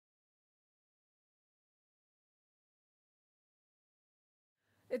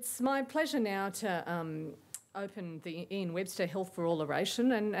It's my pleasure now to open the Ian Webster Health for All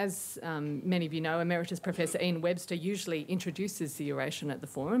Oration, and as many of you know, Emeritus Professor Ian Webster usually introduces the oration at the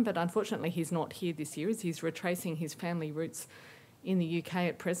forum, but unfortunately he's not here this year as he's retracing his family roots in the UK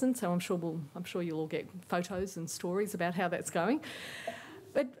at present, so I'm sure you'll all get photos and stories about how that's going.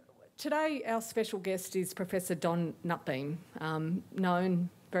 But today our special guest is Professor Don Nutbeam, known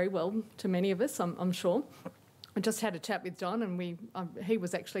very well to many of us, I'm sure. I just had a chat with Don, and he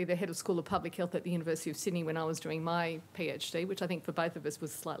was actually the head of School of Public Health at the University of Sydney when I was doing my PhD, which I think for both of us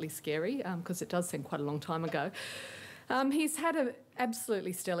was slightly scary because it does seem quite a long time ago. He's had an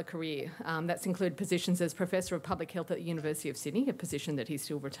absolutely stellar career. That's included positions as Professor of Public Health at the University of Sydney, a position that he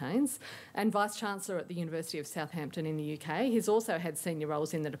still retains, and Vice-Chancellor at the University of Southampton in the UK. He's also had senior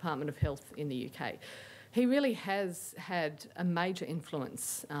roles in the Department of Health in the UK. He really has had a major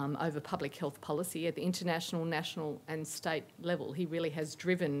influence over public health policy at the international, national and state level. He really has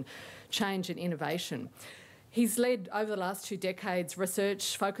driven change and innovation. He's led, over the last 2 decades,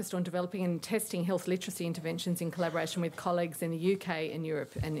 research focused on developing and testing health literacy interventions in collaboration with colleagues in the UK and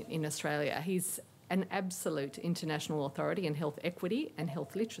Europe and in Australia. He's an absolute international authority in health equity and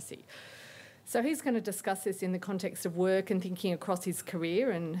health literacy. So he's going to discuss this in the context of work and thinking across his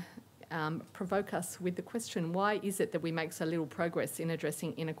career and provoke us with the question, why is it that we make so little progress in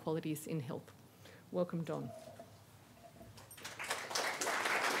addressing inequalities in health? Welcome, Don.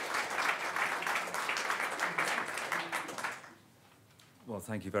 Well,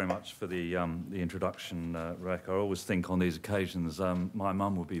 thank you very much for the introduction, Rebecca. I always think on these occasions my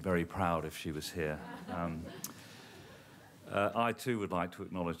mum would be very proud if she was here. I too would like to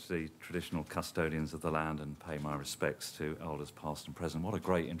acknowledge the traditional custodians of the land and pay my respects to elders past and present. What a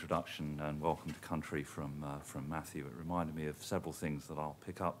great introduction and welcome to country from Matthew. It reminded me of several things that I'll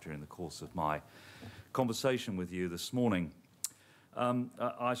pick up during the course of my conversation with you this morning.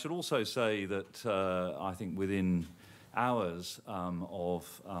 I should also say that I think within hours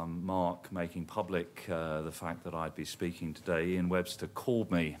of Mark making public the fact that I'd be speaking today, Ian Webster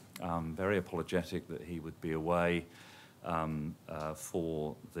called me, very apologetic that he would be away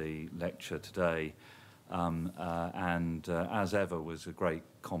for the lecture today, and as ever was a great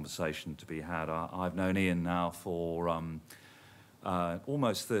conversation to be had. I've known Ian now for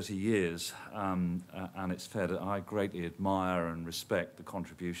almost 30 years, and it's fair that I greatly admire and respect the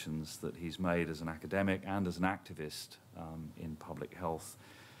contributions that he's made as an academic and as an activist in public health.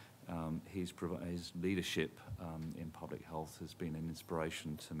 His leadership in public health has been an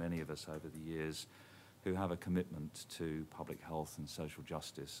inspiration to many of us over the years who have a commitment to public health and social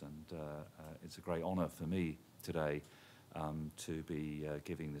justice, and it's a great honour for me today to be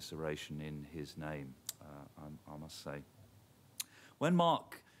giving this oration in his name, I must say. When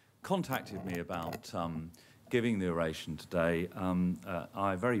Mark contacted me about giving the oration today,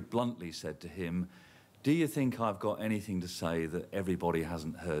 I very bluntly said to him, "Do you think I've got anything to say that everybody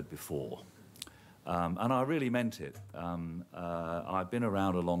hasn't heard before?" And I really meant it. I've been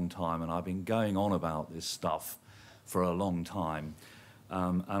around a long time and I've been going on about this stuff for a long time.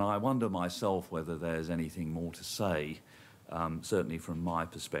 And I wonder myself whether there's anything more to say, certainly from my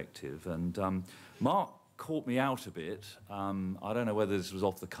perspective. And Mark caught me out a bit. I don't know whether this was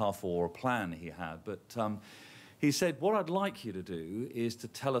off the cuff or a plan he had, but he said, "What I'd like you to do is to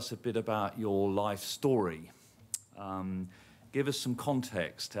tell us a bit about your life story. Give us some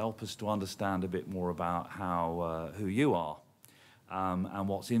context, help us to understand a bit more about who you are and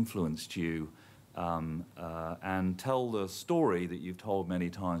what's influenced you, and tell the story that you've told many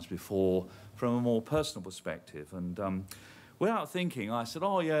times before from a more personal perspective." And without thinking, I said,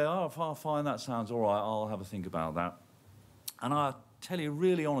 "Oh yeah, oh, fine, that sounds all right, I'll have a think about that." And I tell you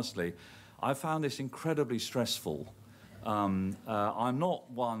really honestly, I found this incredibly stressful. I'm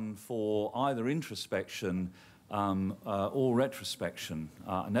not one for either introspection or retrospection.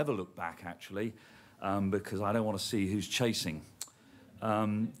 I never look back, actually, because I don't want to see who's chasing.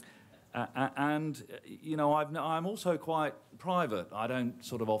 And, you know, I'm also quite private. I don't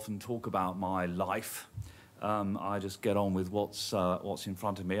sort of often talk about my life. I just get on with what's in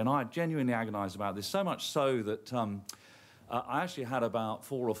front of me. And I genuinely agonise about this, so much so that I actually had about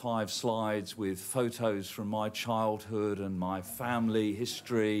 4 or 5 slides with photos from my childhood and my family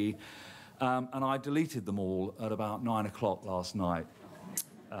history, and I deleted them all at about 9 o'clock last night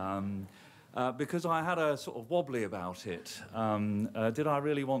because I had a sort of wobbly about it. Did I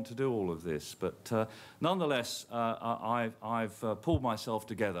really want to do all of this? But nonetheless, I've pulled myself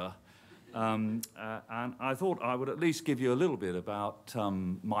together, and I thought I would at least give you a little bit about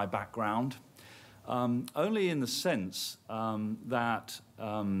my background, only in the sense that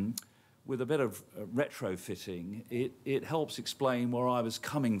with a bit of retrofitting, it helps explain where I was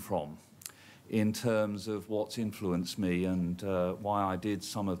coming from in terms of what's influenced me and why I did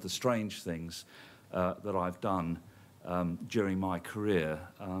some of the strange things that I've done during my career.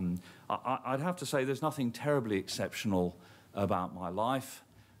 I'd have to say there's nothing terribly exceptional about my life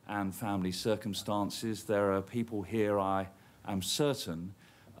and family circumstances. There are people here, I am certain,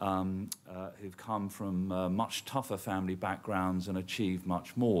 who've come from much tougher family backgrounds and achieved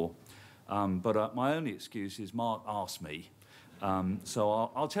much more. But my only excuse is Mark asked me.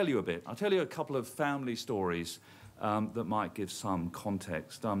 So I'll tell you a bit. I'll tell you a couple of family stories that might give some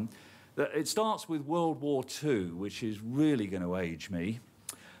context. It starts with World War II, which is really going to age me.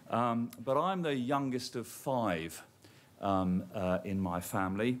 But I'm the youngest of 5 in my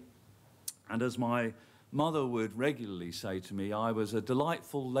family. And as my mother would regularly say to me, I was a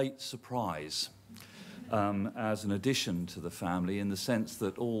delightful late surprise as an addition to the family, in the sense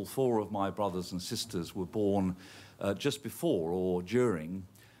that all 4 of my brothers and sisters were born just before or during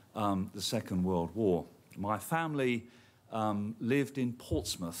the Second World War. My family lived in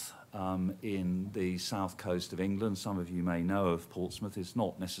Portsmouth in the south coast of England. Some of you may know of Portsmouth. It's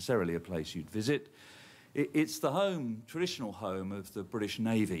not necessarily a place you'd visit. It's the traditional home of the British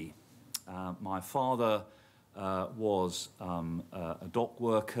Navy. My father was a dock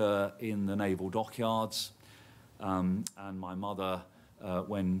worker in the naval dockyards, and my mother,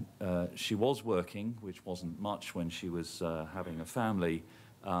 when she was working, which wasn't much when she was having a family,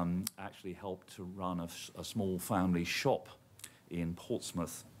 actually helped to run a small family shop in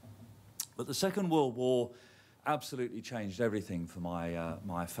Portsmouth. But the Second World War absolutely changed everything for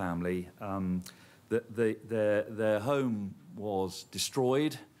my family. Their home was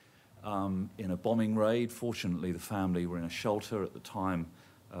destroyed in a bombing raid. Fortunately, the family were in a shelter at the time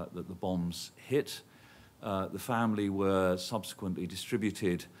that the bombs hit. The family were subsequently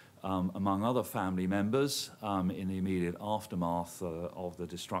distributed among other family members in the immediate aftermath of the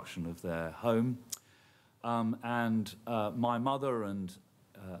destruction of their home. And my mother and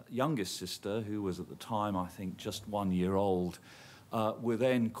youngest sister, who was at the time, I think, just 1 year old, were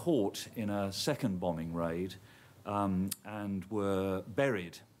then caught in a second bombing raid and were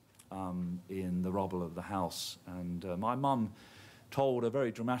buried in the rubble of the house. And my mum told a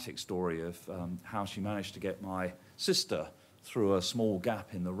very dramatic story of how she managed to get my sister through a small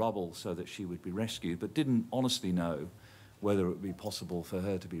gap in the rubble so that she would be rescued, but didn't honestly know whether it would be possible for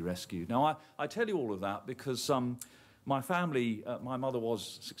her to be rescued. Now, I tell you all of that because my family, my mother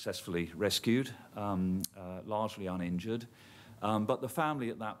was successfully rescued, largely uninjured, but the family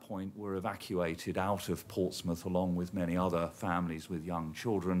at that point were evacuated out of Portsmouth along with many other families with young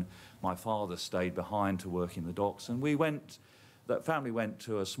children. My father stayed behind to work in the docks, and that family went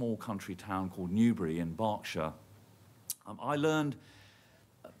to a small country town called Newbury in Berkshire. I learned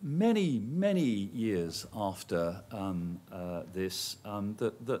many, many years after this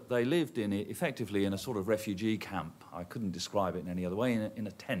that they lived effectively in a sort of refugee camp. I couldn't describe it in any other way, in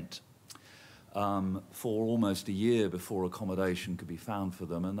a tent for almost a year before accommodation could be found for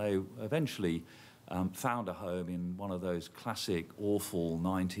them. And they eventually found a home in one of those classic, awful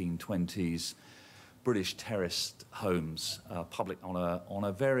 1920s British terraced homes, on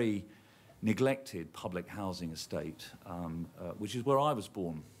a very neglected public housing estate, which is where I was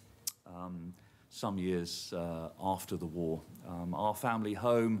born some years after the war. Our family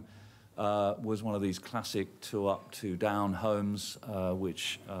home was one of these classic 2-up, 2-down homes,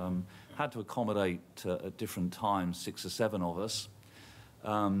 which had to accommodate at different times 6 or 7 of us.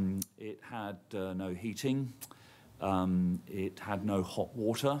 It had no heating, it had no hot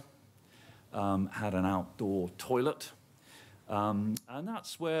water, had an outdoor toilet, and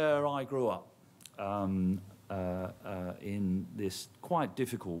that's where I grew up, in this quite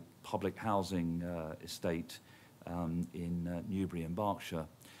difficult public housing estate in Newbury in Berkshire.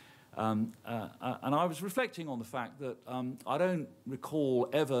 And I was reflecting on the fact that I don't recall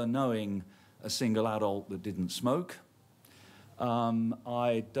ever knowing a single adult that didn't smoke.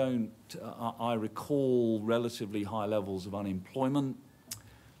 I recall relatively high levels of unemployment.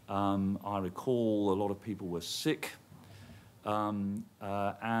 I recall a lot of people were sick. And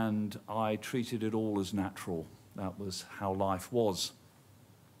I treated it all as natural. That was how life was.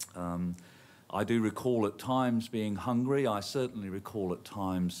 I do recall at times being hungry. I certainly recall at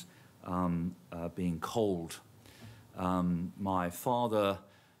times being cold. My father,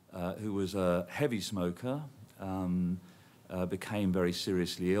 who was a heavy smoker, became very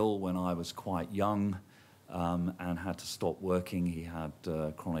seriously ill when I was quite young and had to stop working. He had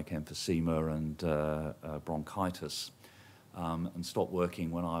chronic emphysema and bronchitis. And stopped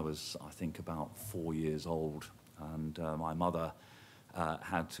working when I was, I think, about 4 years old. And my mother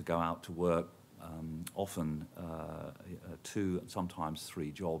had to go out to work, often 2, sometimes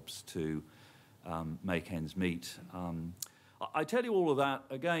 3 jobs to make ends meet. I tell you all of that,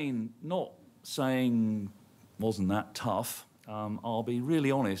 again, not saying wasn't that tough. I'll be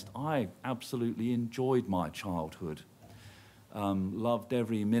really honest, I absolutely enjoyed my childhood. Loved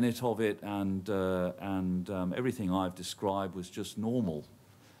every minute of it, and everything I've described was just normal.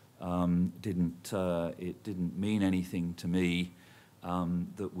 It didn't mean anything to me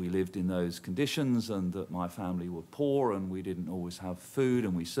that we lived in those conditions, and that my family were poor, and we didn't always have food,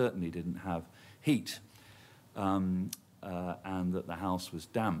 and we certainly didn't have heat, and that the house was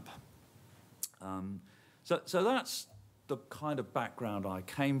damp. So that's the kind of background I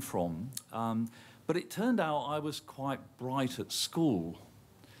came from. But it turned out I was quite bright at school,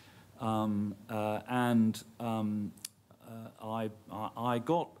 I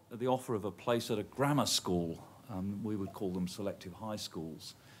got the offer of a place at a grammar school. We would call them selective high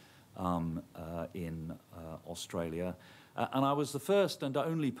schools in Australia, and I was the first and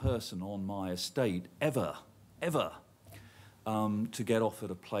only person on my estate ever to get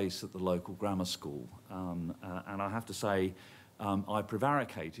offered a place at the local grammar school, and I have to say, I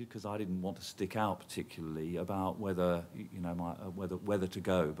prevaricated because I didn't want to stick out particularly about whether, whether to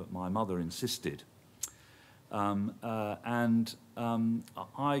go, but my mother insisted. I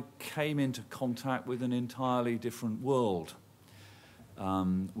came into contact with an entirely different world,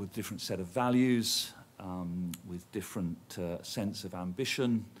 with different set of values, with different sense of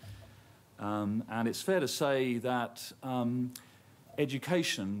ambition. And it's fair to say that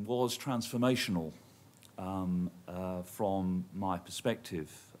education was transformational. From my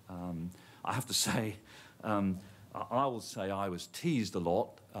perspective. I have to say, I will say I was teased a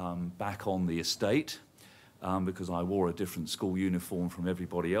lot back on the estate because I wore a different school uniform from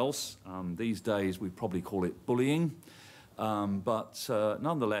everybody else. These days we'd probably call it bullying, but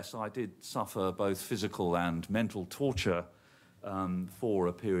nonetheless I did suffer both physical and mental torture for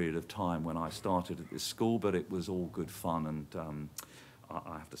a period of time when I started at this school, but it was all good fun, and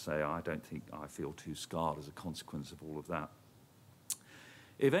I have to say, I don't think I feel too scarred as a consequence of all of that.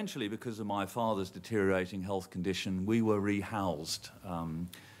 Eventually, because of my father's deteriorating health condition, we were rehoused.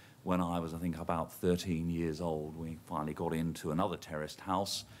 When I was, I think, about 13 years old, we finally got into another terraced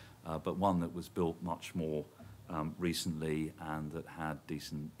house, but one that was built much more recently and that had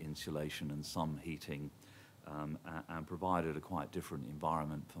decent insulation and some heating, and provided a quite different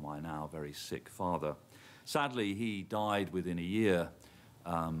environment for my now very sick father. Sadly, he died within a year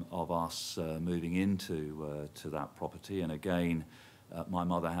of us moving into to that property, and again my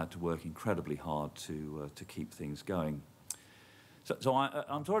mother had to work incredibly hard to keep things going. So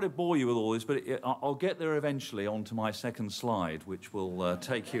I'm sorry to bore you with all this, but I'll get there eventually onto my second slide, which will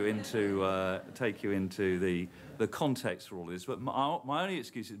take you into the context for all this. But my only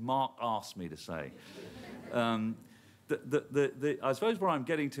excuse is Mark asked me to say. I suppose what I'm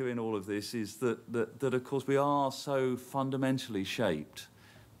getting to in all of this is that of course we are so fundamentally shaped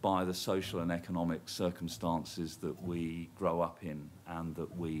by the social and economic circumstances that we grow up in and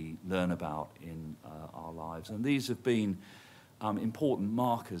that we learn about in our lives. And these have been important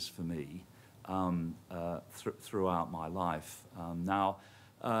markers for me throughout my life.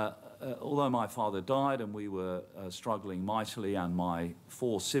 Although my father died and we were struggling mightily, and my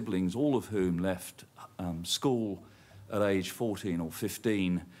 4 siblings, all of whom left school at age 14 or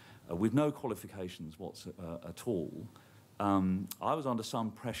 15 with no qualifications at all, I was under some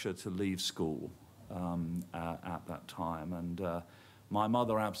pressure to leave school at that time, and my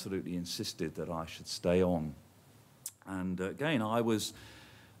mother absolutely insisted that I should stay on. And again, I was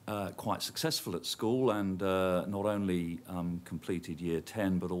quite successful at school, and not only completed year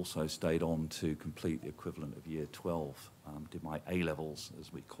 10, but also stayed on to complete the equivalent of year 12, did my A-levels,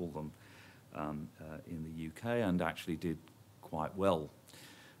 as we call them, in the UK, and actually did quite well.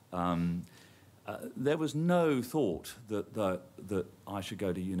 There was no thought that I should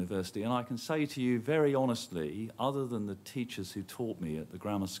go to university, and I can say to you very honestly, other than the teachers who taught me at the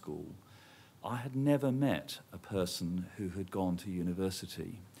grammar school, I had never met a person who had gone to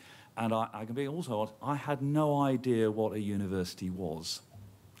university. And I can be also honest, I had no idea what a university was.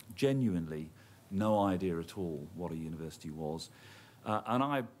 Genuinely, no idea at all what a university was. And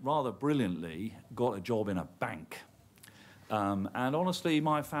I rather brilliantly got a job in a bank. And honestly,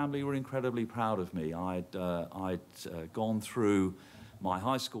 my family were incredibly proud of me. I'd gone through my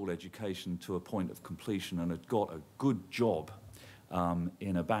high school education to a point of completion and had got a good job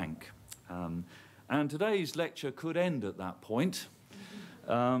in a bank. And today's lecture could end at that point,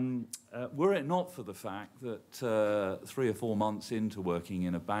 were it not for the fact that 3 or 4 months into working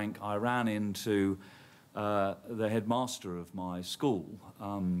in a bank, I ran into the headmaster of my school,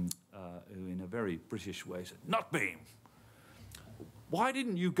 who in a very British way said, "Nutbeam, why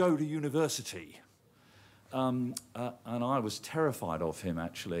didn't you go to university?" And I was terrified of him,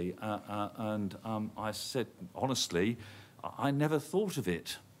 actually, and I said, honestly, I never thought of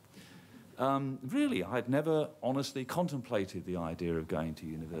it. Really, I'd never honestly contemplated the idea of going to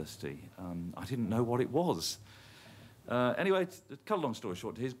university. I didn't know what it was. Anyway, to cut a long story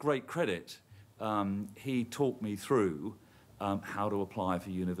short, to his great credit, he talked me through how to apply for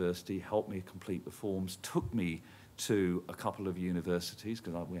university, helped me complete the forms, took me to a couple of universities,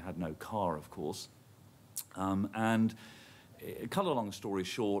 because we had no car, of course. And cut a long story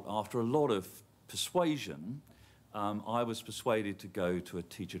short, after a lot of persuasion, I was persuaded to go to a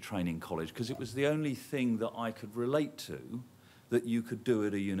teacher training college because it was the only thing that I could relate to that you could do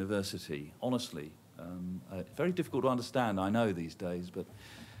at a university, honestly. Very difficult to understand, I know, these days, but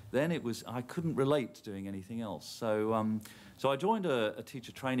then it was, I couldn't relate to doing anything else. So, so I joined a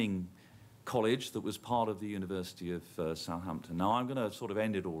teacher training college that was part of the University of Southampton. Now, I'm going to sort of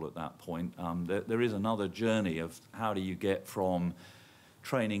end it all at that point. There is another journey of how do you get from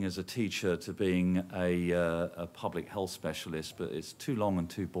training as a teacher to being a public health specialist, but it's too long and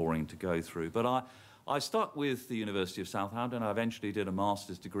too boring to go through. But I stuck with the University of Southampton. I eventually did a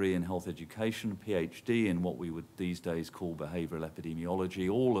master's degree in health education, a PhD in what we would these days call behavioural epidemiology,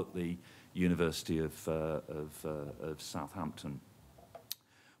 all at the University of Southampton.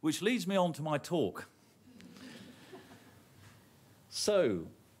 Which leads me on to my talk. So,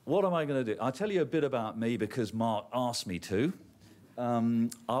 what am I going to do? I'll tell you a bit about me because Mark asked me to.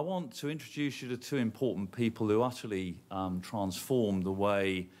 I want to introduce you to two important people who utterly transformed the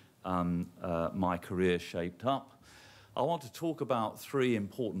way my career shaped up. I want to talk about three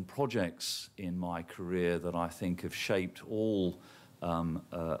important projects in my career that I think have shaped all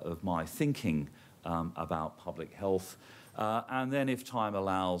of my thinking about public health. And then, if time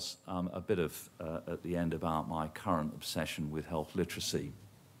allows, a bit of, at the end, about my current obsession with health literacy.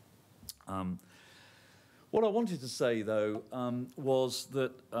 What I wanted to say, though, was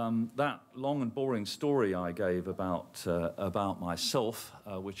that that long and boring story I gave about myself,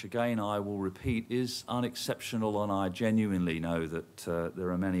 which, again, I will repeat, is unexceptional, and I genuinely know that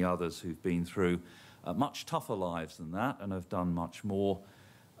there are many others who've been through much tougher lives than that and have done much more.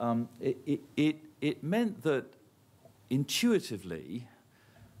 It meant that intuitively,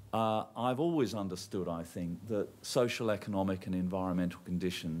 I've always understood, I think, that social, economic and environmental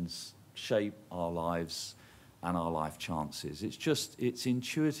conditions shape our lives and our life chances. It's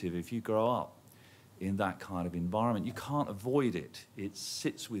intuitive. If you grow up in that kind of environment, you can't avoid it. It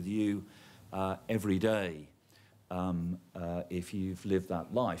sits with you every day if you've lived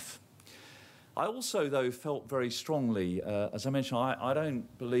that life. I also, though, felt very strongly, as I mentioned, I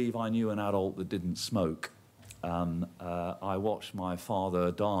don't believe I knew an adult that didn't smoke. I watched my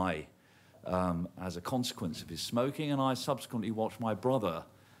father die as a consequence of his smoking, and I subsequently watched my brother,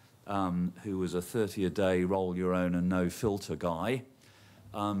 who was a 30-a-day roll-your-own and no-filter guy,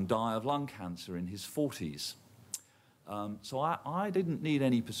 die of lung cancer in his 40s. So I didn't need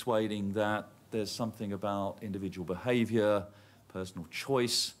any persuading that there's something about individual behaviour, personal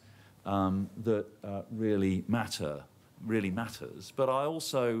choice, that really matters. But I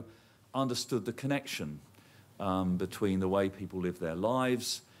also understood the connection between the way people live their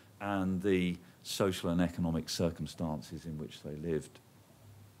lives and the social and economic circumstances in which they lived.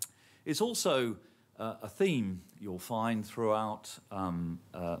 It's also a theme you'll find throughout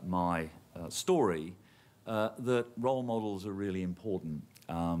my story that role models are really important.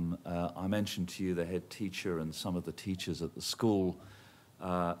 I mentioned to you the head teacher and some of the teachers at the school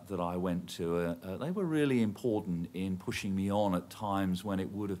that I went to. They were really important in pushing me on at times when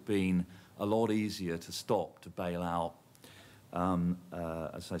it would have been a lot easier to stop, to bail out.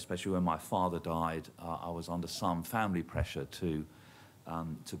 Especially when my father died, I was under some family pressure to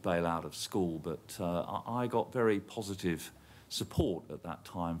bail out of school, but I got very positive support at that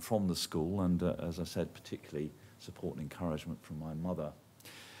time from the school, and as I said, particularly support and encouragement from my mother.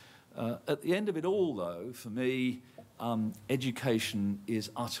 At the end of it all, though, for me, education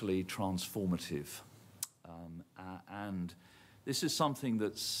is utterly transformative, and this is something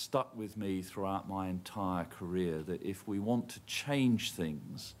that's stuck with me throughout my entire career, that if we want to change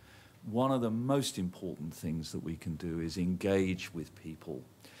things, one of the most important things that we can do is engage with people,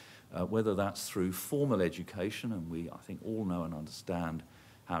 whether that's through formal education, and we, I think, all know and understand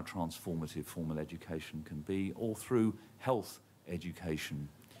how transformative formal education can be, or through health education.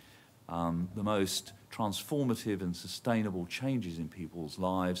 The most transformative and sustainable changes in people's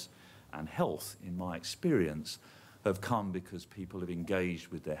lives and health, in my experience, have come because people have engaged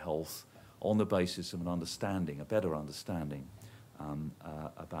with their health on the basis of an understanding, a better understanding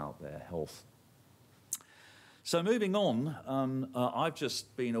about their health. So moving on, I've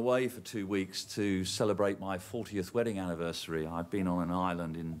just been away for 2 weeks to celebrate my 40th wedding anniversary. I've been on an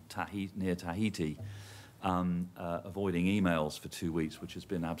island in near Tahiti, avoiding emails for 2 weeks, which has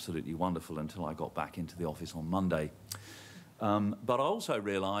been absolutely wonderful until I got back into the office on Monday. But I also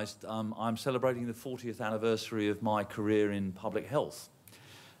realised I'm celebrating the 40th anniversary of my career in public health.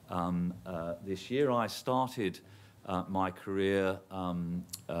 This year I started my career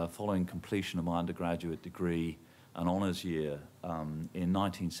following completion of my undergraduate degree, an honours year. In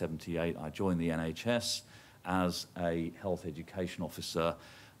 1978, I joined the NHS as a health education officer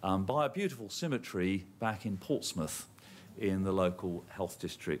by a beautiful cemetery back in Portsmouth, in the local health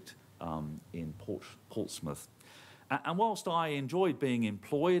district in Portsmouth. And whilst I enjoyed being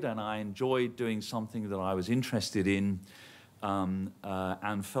employed and I enjoyed doing something that I was interested in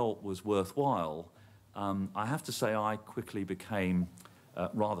and felt was worthwhile, I have to say I quickly became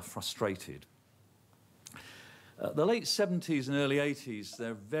rather frustrated. The late 70s and early 80s,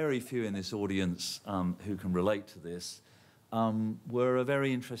 there are very few in this audience who can relate to this, were a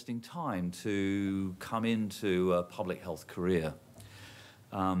very interesting time to come into a public health career.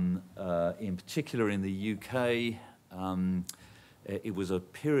 In particular in the UK, it was a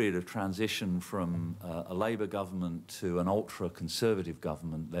period of transition from a Labour government to an ultra-conservative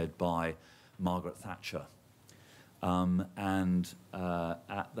government led by Margaret Thatcher. At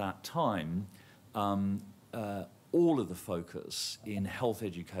that time, all of the focus in health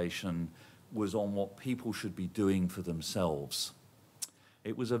education was on what people should be doing for themselves.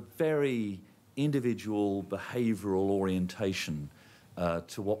 It was a very individual behavioural orientation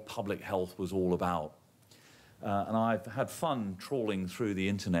to what public health was all about. And I've had fun trawling through the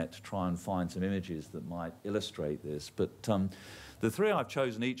internet to try and find some images that might illustrate this. But the three I've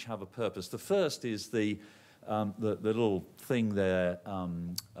chosen each have a purpose. The first is the little thing there,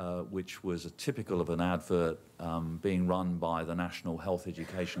 which was typical of an advert being run by the National Health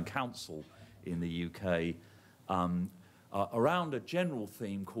Education Council in the UK, around a general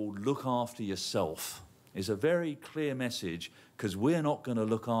theme called "Look After Yourself." It's a very clear message, because we're not going to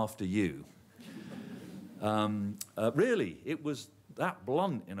look after you. Really, it was that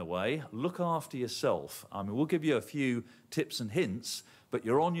blunt in a way. Look after yourself. I mean, we'll give you a few tips and hints, but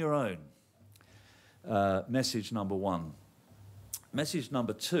you're on your own. Message number one. Message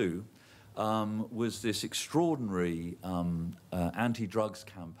number two was this extraordinary anti-drugs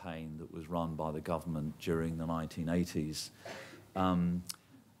campaign that was run by the government during the 1980s,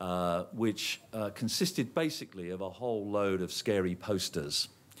 which consisted basically of a whole load of scary posters.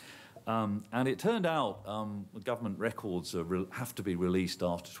 And it turned out government records have to be released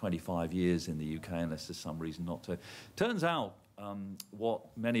after 25 years in the UK, unless there's some reason not to. Turns out, what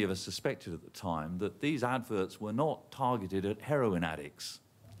many of us suspected at the time, that these adverts were not targeted at heroin addicts.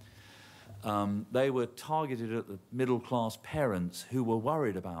 They were targeted at the middle-class parents who were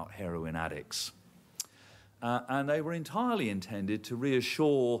worried about heroin addicts. And they were entirely intended to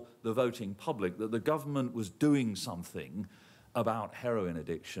reassure the voting public that the government was doing something about heroin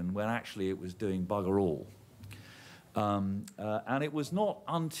addiction when actually it was doing bugger all. And it was not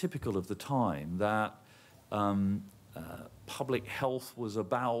untypical of the time that public health was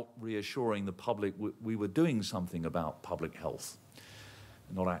about reassuring the public we were doing something about public health,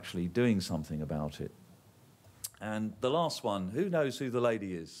 not actually doing something about it. And the last one, who knows who the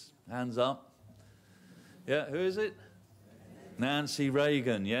lady is? Hands up. Yeah, who is it? Nancy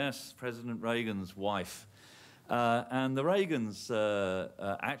Reagan, yes, President Reagan's wife. And the Reagans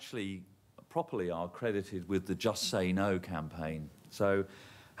actually properly are credited with the Just Say No campaign. So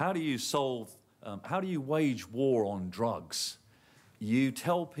how do you wage war on drugs? You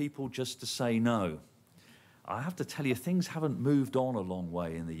tell people just to say no. I have to tell you, things haven't moved on a long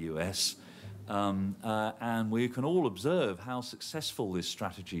way in the US. And we can all observe how successful this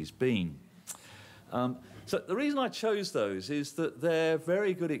strategy's been. So the reason I chose those is that they're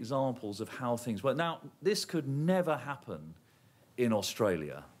very good examples of how things work. Now, this could never happen in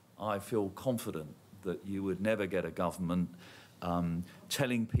Australia. I feel confident that you would never get a government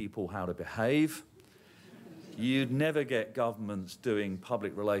telling people how to behave. You'd never get governments doing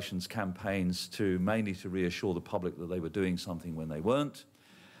public relations campaigns mainly to reassure the public that they were doing something when they weren't.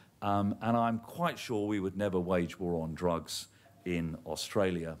 And I'm quite sure we would never wage war on drugs in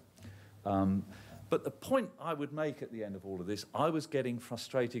Australia. But the point I would make at the end of all of this, I was getting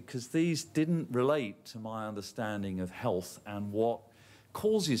frustrated because these didn't relate to my understanding of health and what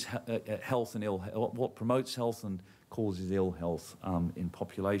causes health and ill health, what promotes health and causes ill health in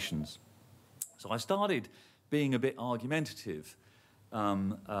populations. So I started being a bit argumentative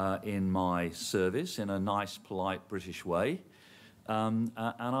in my service in a nice, polite British way. And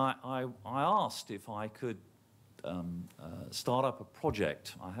I asked if I could start up a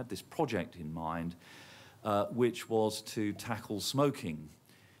project. I had this project in mind, which was to tackle smoking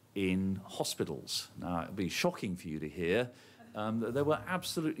in hospitals. Now, it would be shocking for you to hear that there were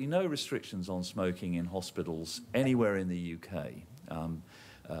absolutely no restrictions on smoking in hospitals anywhere in the UK.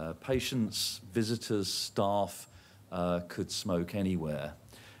 Patients, visitors, staff could smoke anywhere.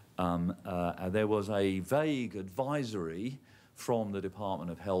 There was a vague advisory from the Department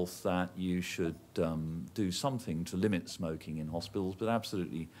of Health that you should do something to limit smoking in hospitals, but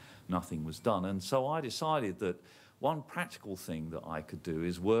absolutely nothing was done. And so I decided that one practical thing that I could do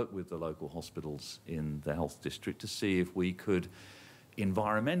is work with the local hospitals in the health district to see if we could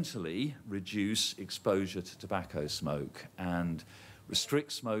environmentally reduce exposure to tobacco smoke and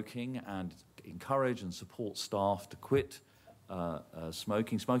restrict smoking and encourage and support staff to quit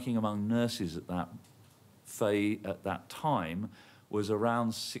smoking. Smoking among nurses at that time was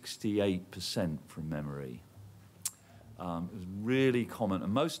around 68% from memory. It was really common,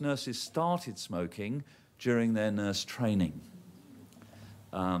 and most nurses started smoking during their nurse training.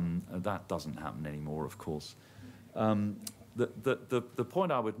 That doesn't happen anymore, of course. The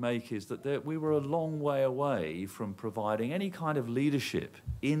point I would make is that we were a long way away from providing any kind of leadership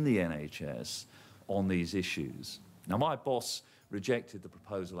in the NHS on these issues. Now, my boss rejected the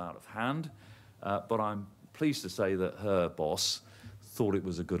proposal out of hand, but I'm pleased to say that her boss thought it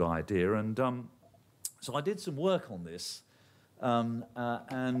was a good idea, and so I did some work on this, cut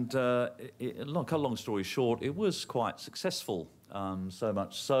a long story short, it was quite successful, so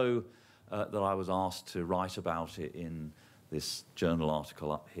much so that I was asked to write about it in this journal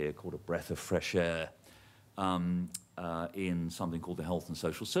article up here called A Breath of Fresh Air, in something called the Health and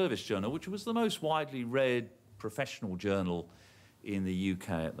Social Service Journal, which was the most widely read professional journal in the UK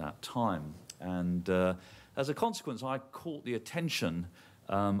at that time. And as a consequence, I caught the attention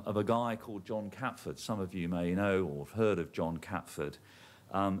of a guy called John Catford. Some of you may know or have heard of John Catford,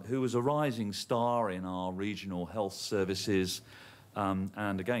 who was a rising star in our regional health services.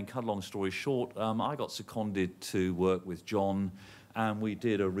 And again, cut a long story short, I got seconded to work with John, and we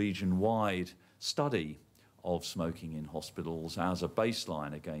did a region-wide study of smoking in hospitals as a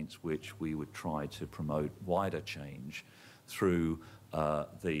baseline against which we would try to promote wider change through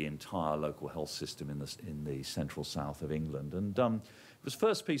the entire local health system in the central south of England. And it was the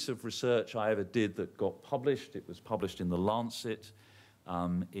first piece of research I ever did that got published. It was published in The Lancet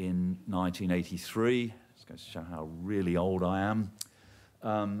in 1983. It's going to show how really old I am.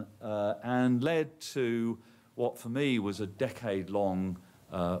 And led to what for me was a decade-long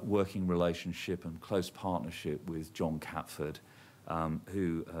working relationship and close partnership with John Catford,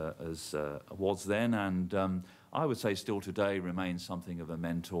 who was then and I would say still today remains something of a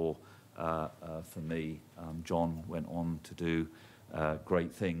mentor for me. John went on to do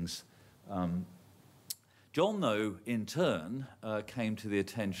great things. John, though, in turn, came to the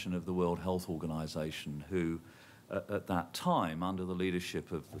attention of the World Health Organization, who at that time, under the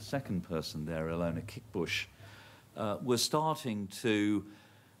leadership of the second person there, Ilona Kickbush, was starting to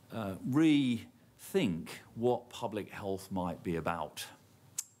rethink what public health might be about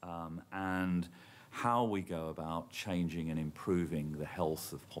and how we go about changing and improving the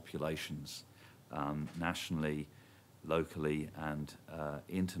health of populations nationally, locally, and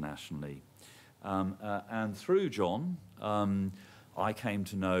internationally. And through John, I came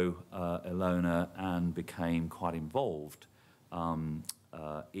to know Ilona and became quite involved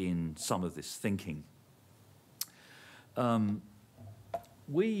in some of this thinking.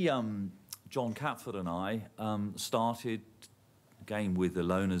 John Catford and I started, again with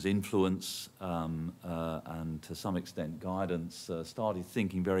Ilona's influence and to some extent guidance, started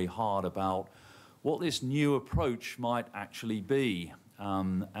thinking very hard about what this new approach might actually be.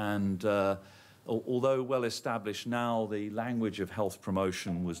 Although well established now, the language of health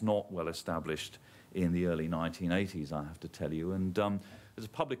promotion was not well established in the early 1980s, I have to tell you. And there's a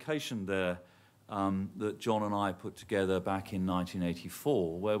publication there that John and I put together back in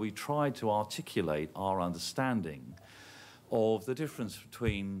 1984, where we tried to articulate our understanding of the difference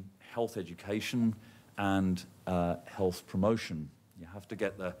between health education and health promotion. You have to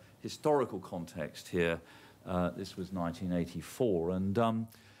get the historical context here. This was 1984, and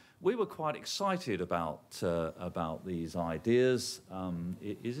we were quite excited about these ideas.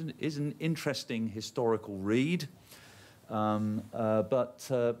 It is an interesting historical read,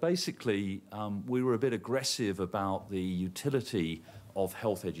 but basically we were a bit aggressive about the utility of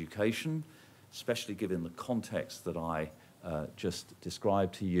health education, especially given the context that I just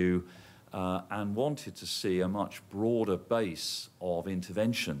described to you, and wanted to see a much broader base of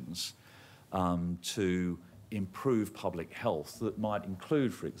interventions to improve public health that might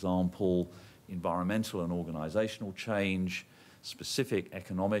include, for example, environmental and organisational change, specific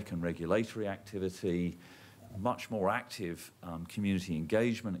economic and regulatory activity, much more active community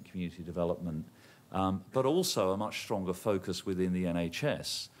engagement and community development, but also a much stronger focus within the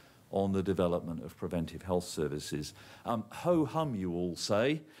NHS on the development of preventive health services. Ho-hum, you all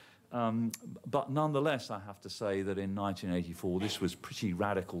say, but nonetheless, I have to say that in 1984, this was pretty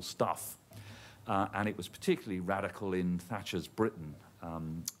radical stuff. And it was particularly radical in Thatcher's Britain,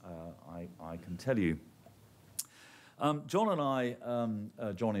 I can tell you. John and I,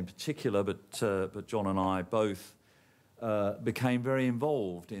 John in particular, but John and I both became very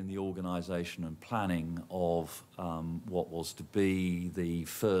involved in the organisation and planning of what was to be the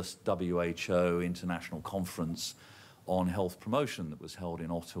first WHO International Conference on Health Promotion that was held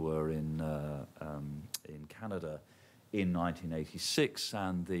in Ottawa in Canada in 1986,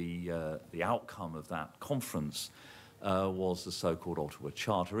 and the outcome of that conference was the so-called Ottawa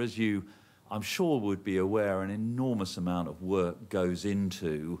Charter. As you, I'm sure, would be aware, an enormous amount of work goes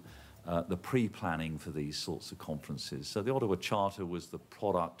into the pre-planning for these sorts of conferences. So the Ottawa Charter was the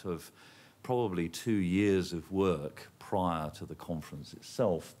product of probably 2 years of work prior to the conference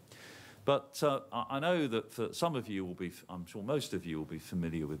itself. But I know that for some of you will be, I'm sure most of you will be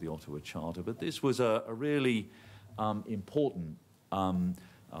familiar with the Ottawa Charter, but this was a really important,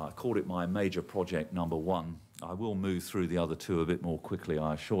 I called it my major project #1. I will move through the other two a bit more quickly,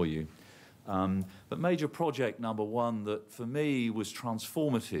 I assure you. But major project #1 that for me was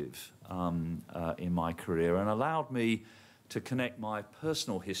transformative in my career and allowed me to connect my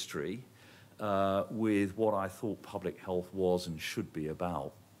personal history with what I thought public health was and should be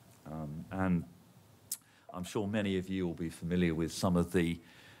about. And I'm sure many of you will be familiar with some of the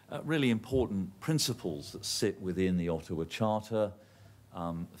really important principles that sit within the Ottawa Charter.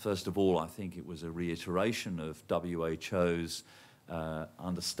 First of all, I think it was a reiteration of WHO's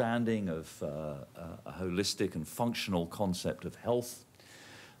understanding of a holistic and functional concept of health.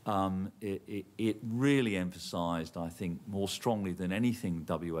 It really emphasised, I think, more strongly than anything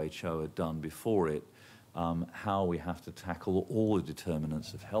WHO had done before it, how we have to tackle all the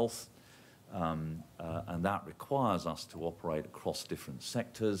determinants of health. And that requires us to operate across different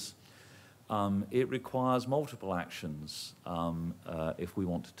sectors. It requires multiple actions if we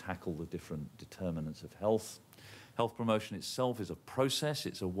want to tackle the different determinants of health. Health promotion itself is a process.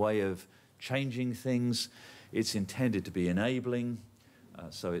 It's a way of changing things. It's intended to be enabling.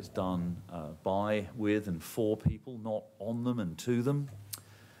 So it's done by, with, and for people, not on them and to them.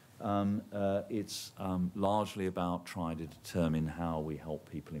 It's largely about trying to determine how we help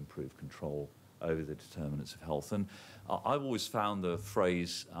people improve control over the determinants of health. And I've always found the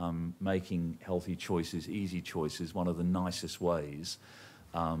phrase making healthy choices easy choices one of the nicest ways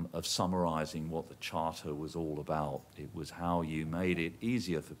of summarising what the Charter was all about. It was how you made it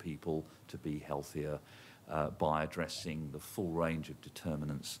easier for people to be healthier by addressing the full range of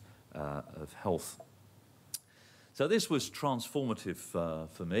determinants of health. So this was transformative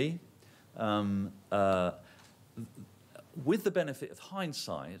for me. With the benefit of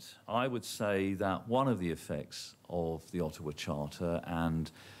hindsight, I would say that one of the effects of the Ottawa Charter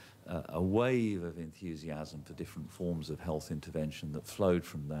and a wave of enthusiasm for different forms of health intervention that flowed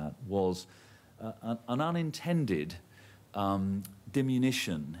from that was an unintended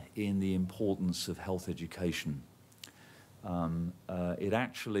diminution in the importance of health education. It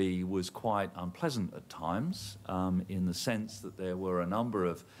actually was quite unpleasant at times in the sense that there were a number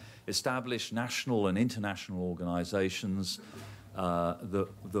of established national and international organisations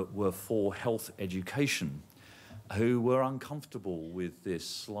that were for health education who were uncomfortable with this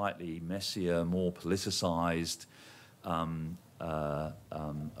slightly messier, more politicised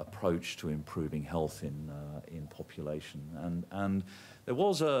approach to improving health in population. And there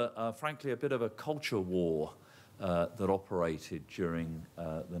was, frankly, a bit of a culture war that operated during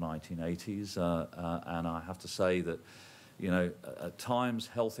the 1980s, and I have to say that, you know, at times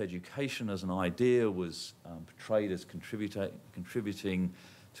health education as an idea was portrayed as contributing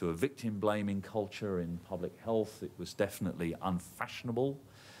to a victim-blaming culture in public health. It was definitely unfashionable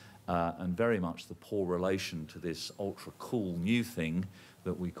and very much the poor relation to this ultra-cool new thing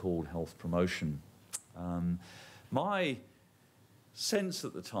that we called health promotion. My sense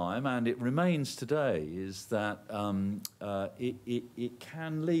at the time, and it remains today, is that it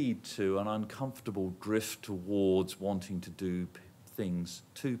can lead to an uncomfortable drift towards wanting to do things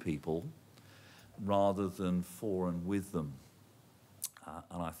to people rather than for and with them.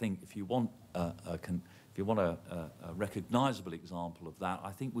 And I think if you want a recognisable example of that,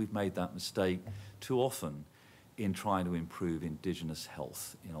 I think we've made that mistake too often in trying to improve Indigenous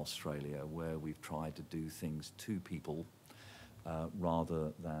health in Australia, where we've tried to do things to people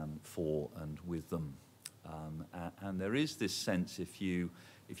rather than for and with them. And there is this sense, if you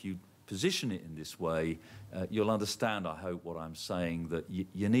position it in this way, you'll understand, I hope, what I'm saying, that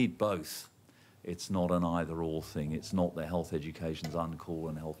you need both. It's not an either-or thing. It's not that health education's uncool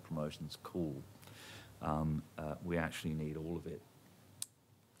and health promotion's cool. We actually need all of it.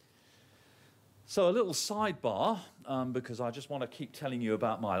 So a little sidebar, because I just want to keep telling you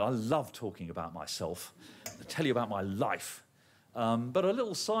about I love talking about myself, tell you about my life. But a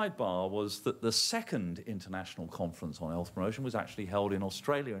little sidebar was that the second international conference on health promotion was actually held in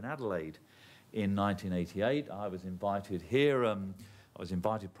Australia, in Adelaide, in 1988. I was invited here. I was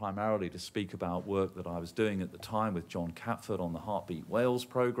invited primarily to speak about work that I was doing at the time with John Catford on the Heartbeat Wales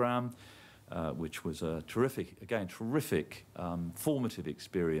programme, which was a terrific, formative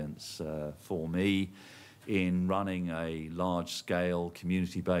experience for me in running a large-scale,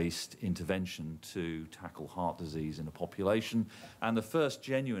 community-based intervention to tackle heart disease in a population, and the first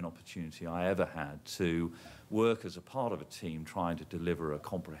genuine opportunity I ever had to work as a part of a team trying to deliver a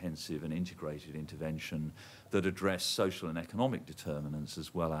comprehensive and integrated intervention that addressed social and economic determinants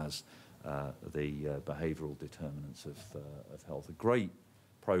as well as the behavioural determinants of health. A great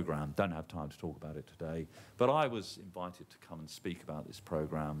programme. Don't have time to talk about it today, but I was invited to come and speak about this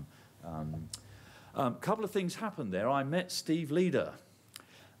programme. A couple of things happened there. I met Steve Leader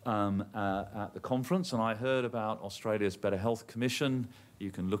at the conference, and I heard about Australia's Better Health Commission. You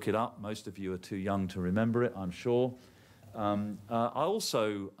can look it up. Most of you are too young to remember it, I'm sure. I'm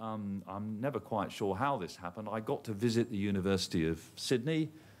never quite sure how this happened. I got to visit the University of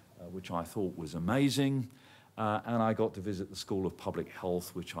Sydney, which I thought was amazing. And I got to visit the School of Public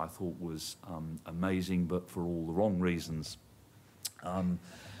Health, which I thought was amazing, but for all the wrong reasons.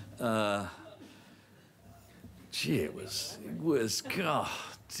 Gee, it was, God,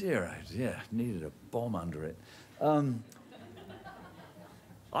 dear, yeah, needed a bomb under it.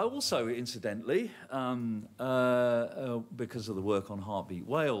 I also, incidentally, because of the work on Heartbeat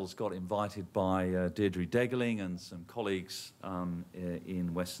Wales, got invited by Deirdre Degeling and some colleagues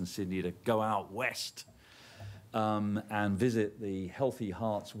in Western Sydney to go out west and visit the Healthy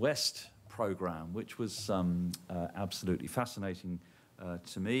Hearts West programme, which was absolutely fascinating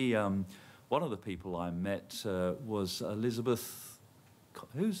to me. One of the people I met was Elizabeth,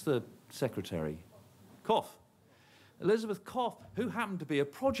 who's the secretary? Koff. Elizabeth Koff, who happened to be a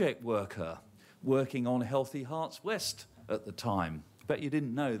project worker working on Healthy Hearts West at the time. Bet you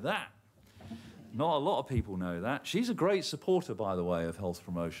didn't know that. Not a lot of people know that. She's a great supporter, by the way, of health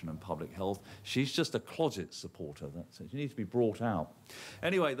promotion and public health. She's just a closet supporter. That's it. She needs to be brought out.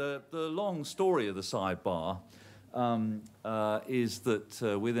 Anyway, the long story of the sidebar is that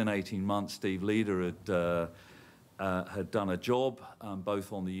within 18 months, Steve Leader had done a job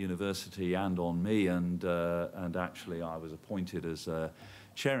both on the university and on me, and actually I was appointed as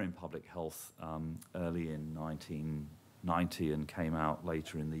chair in public health early in 1990 and came out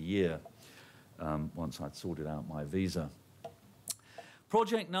later in the year once I'd sorted out my visa.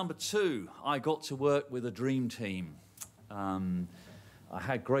 Project number 2, I got to work with a dream team. I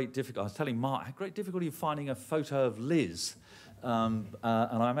had great difficulty. I was telling Mark, I had great difficulty finding a photo of Liz, and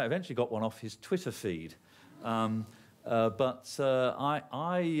I eventually got one off his Twitter feed. But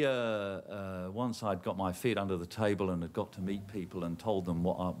once I'd got my feet under the table and had got to meet people and told them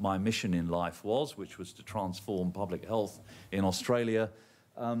what my mission in life was, which was to transform public health in Australia,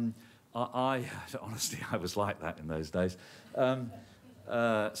 honestly, I was like that in those days.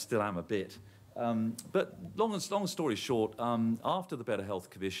 Still am a bit. But long story short, after the Better Health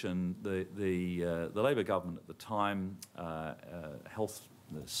Commission, the Labor government at the time, the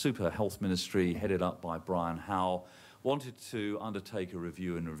Super Health Ministry, headed up by Brian Howe, wanted to undertake a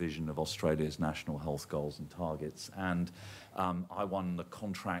review and revision of Australia's national health goals and targets. And I won the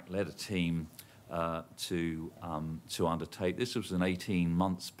contract, led a team to undertake. This was an 18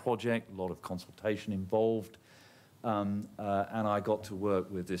 months project, a lot of consultation involved. And I got to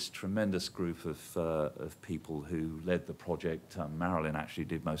work with this tremendous group of people who led the project. Marilyn actually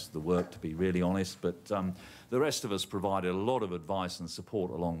did most of the work, to be really honest, but the rest of us provided a lot of advice and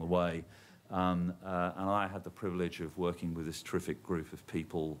support along the way. And I had the privilege of working with this terrific group of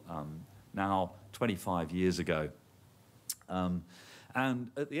people now 25 years ago.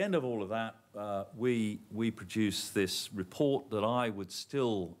 And at the end of all of that, we produced this report that I would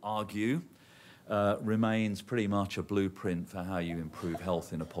still argue remains pretty much a blueprint for how you improve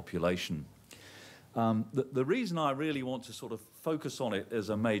health in a population. The reason I really want to sort of focus on it as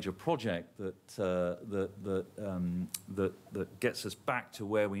a major project that gets us back to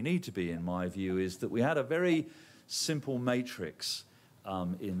where we need to be, in my view, is that we had a very simple matrix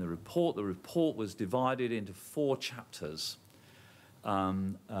in the report. The report was divided into 4 chapters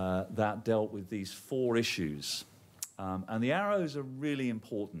that dealt with these 4 issues. And the arrows are really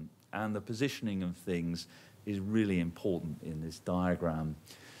important, and the positioning of things is really important in this diagram.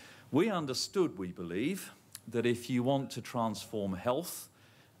 We understood, we believe, that if you want to transform health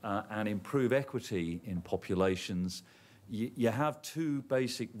and improve equity in populations, you have 2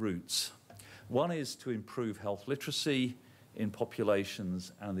 basic routes. One is to improve health literacy in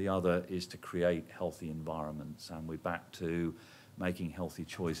populations, and the other is to create healthy environments. And we're back to making healthy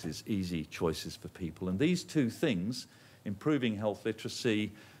choices, easy choices for people. And these 2 things, improving health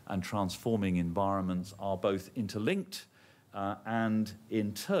literacy and transforming environments, are both interlinked and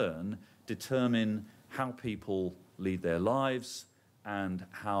in turn determine how people lead their lives and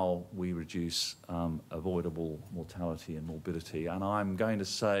how we reduce avoidable mortality and morbidity. And I'm going to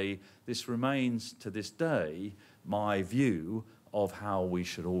say this remains to this day my view of how we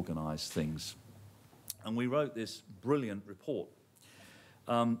should organise things. And we wrote this brilliant report.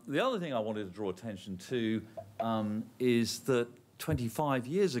 The other thing I wanted to draw attention to is that 25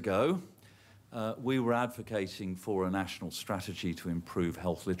 years ago, we were advocating for a national strategy to improve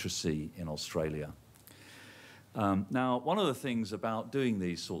health literacy in Australia. Now, one of the things about doing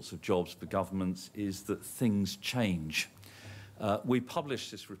these sorts of jobs for governments is that things change. We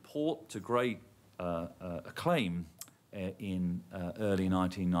published this report to great acclaim in early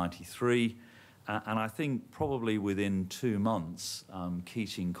 1993, and I think probably within 2 months,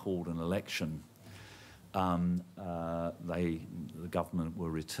 Keating called an election. The government were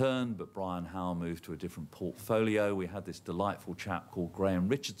returned, but Brian Howe moved to a different portfolio. We had this delightful chap called Graham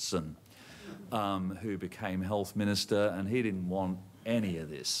Richardson, who became health minister, and he didn't want any of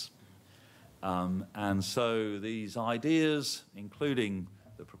this. And so these ideas, including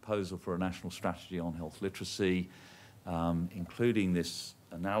the proposal for a national strategy on health literacy, including this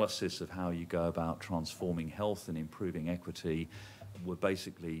analysis of how you go about transforming health and improving equity, were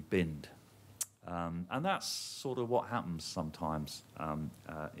basically binned. And that's sort of what happens sometimes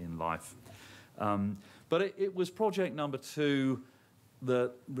in life. But it was project number 2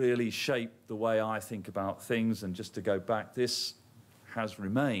 that really shaped the way I think about things. And just to go back, this has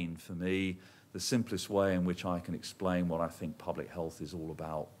remained for me the simplest way in which I can explain what I think public health is all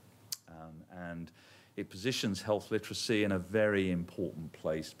about. And it positions health literacy in a very important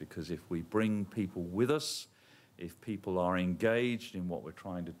place, because if we bring people with us, if people are engaged in what we're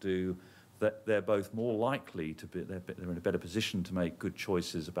trying to do, that they're both more likely to be, they're in a better position to make good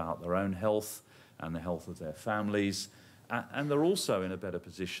choices about their own health and the health of their families. And they're also in a better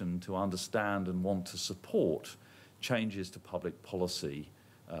position to understand and want to support changes to public policy,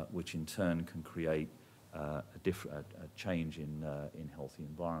 which in turn can create a change in healthy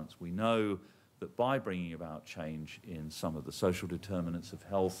environments. We know that by bringing about change in some of the social determinants of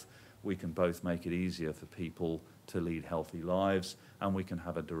health, we can both make it easier for people to lead healthy lives, and we can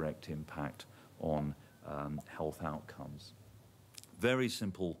have a direct impact on health outcomes. Very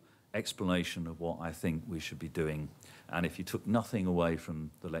simple explanation of what I think we should be doing. And if you took nothing away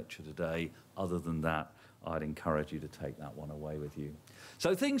from the lecture today other than that, I'd encourage you to take that one away with you.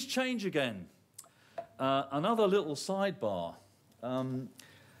 So things change again. Another little sidebar.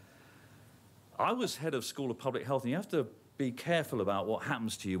 I was head of School of Public Health, and you have to be careful about what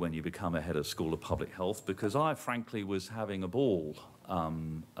happens to you when you become a head of School of Public Health, because I frankly was having a ball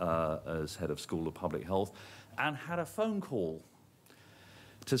as head of School of Public Health and had a phone call.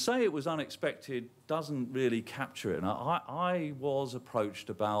 To say it was unexpected doesn't really capture it. Now, I was approached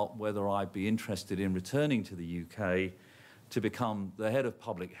about whether I'd be interested in returning to the UK to become the head of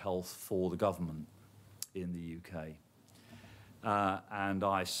public health for the government in the UK. And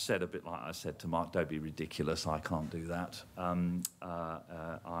I said, a bit like I said to Mark, don't be ridiculous, I can't do that. And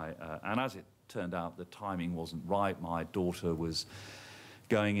as it turned out, the timing wasn't right. My daughter was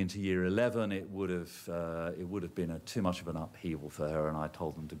going into year 11. It would have been too much of an upheaval for her, and I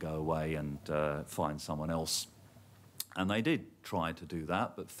told them to go away and find someone else. And they did try to do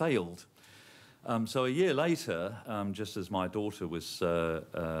that, but failed. So a year later, just as my daughter was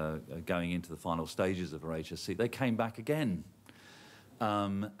going into the final stages of her HSC, they came back again.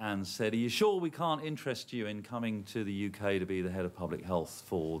 And said, are you sure we can't interest you in coming to the UK to be the head of public health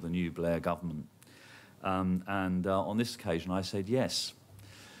for the new Blair government? On this occasion, I said yes.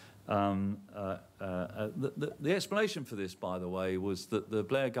 The explanation for this, by the way, was that the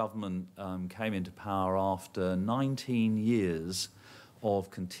Blair government came into power after 19 years of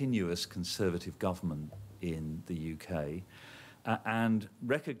continuous Conservative government in the UK, and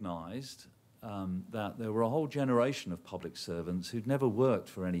recognised that there were a whole generation of public servants who'd never worked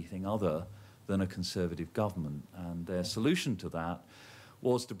for anything other than a Conservative government. And their solution to that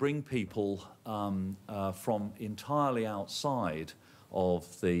was to bring people from entirely outside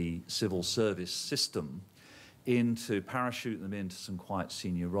of the civil service system parachute them into some quite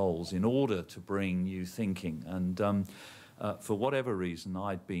senior roles in order to bring new thinking. And for whatever reason,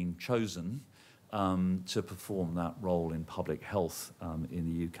 I'd been chosen to perform that role in public health in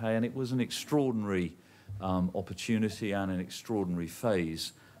the UK, and it was an extraordinary opportunity and an extraordinary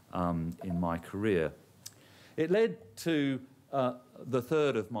phase in my career. It led to the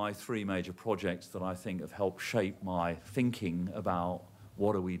third of my three major projects that I think have helped shape my thinking about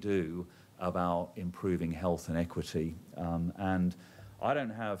what do we do about improving health and equity. And I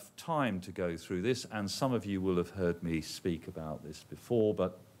don't have time to go through this, and some of you will have heard me speak about this before,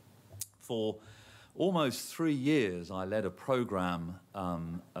 but for almost 3 years I led a programme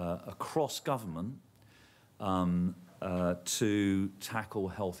across government to tackle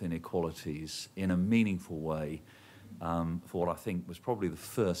health inequalities in a meaningful way for what I think was probably the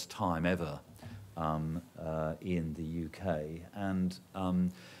first time ever in the UK. And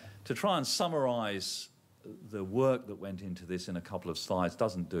to try and summarise the work that went into this in a couple of slides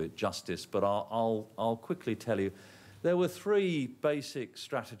doesn't do it justice, but I'll quickly tell you. There were three basic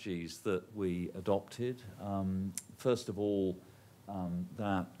strategies that we adopted. First of all,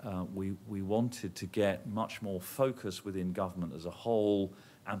 that we wanted to get much more focus within government as a whole,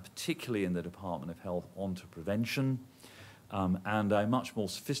 and particularly in the Department of Health, onto prevention, and a much more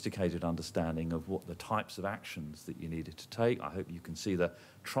sophisticated understanding of what the types of actions that you needed to take. I hope you can see the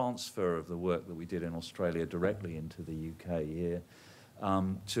transfer of the work that we did in Australia directly into the UK here,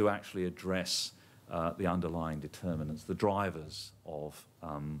 to actually address the underlying determinants, the drivers of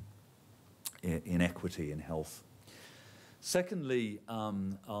inequity in health. Secondly,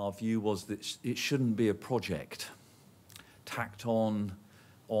 our view was that it shouldn't be a project tacked on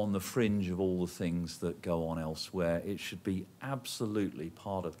the fringe of all the things that go on elsewhere. It should be absolutely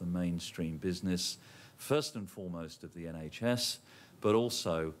part of the mainstream business, first and foremost of the NHS, but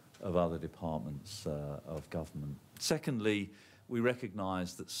also of other departments of government. Secondly, we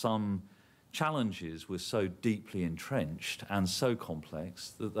recognised that some challenges were so deeply entrenched and so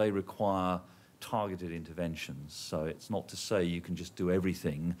complex that they require targeted interventions. So it's not to say you can just do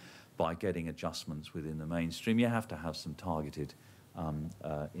everything by getting adjustments within the mainstream. You have to have some targeted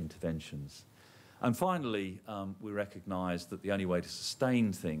interventions. And finally, we recognised that the only way to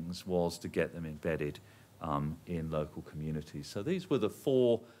sustain things was to get them embedded in local communities. So these were the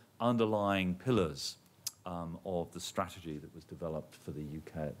four underlying pillars of the strategy that was developed for the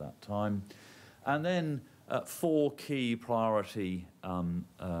UK at that time. And then four key priority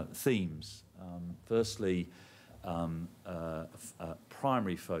themes. Firstly,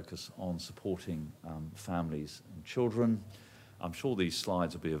 primary focus on supporting families and children. I'm sure these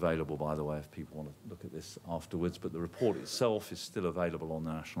slides will be available, by the way, if people want to look at this afterwards, but the report itself is still available on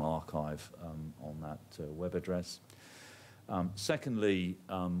the National Archive on that web address. Secondly,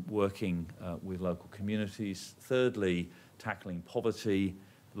 working with local communities. Thirdly, tackling poverty,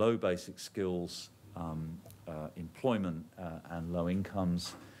 low basic skills, employment and low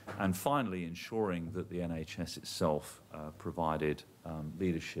incomes. And finally, ensuring that the NHS itself provided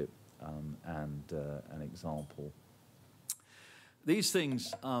leadership and an example. These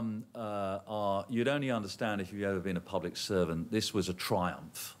things you'd only understand if you've ever been a public servant. This was a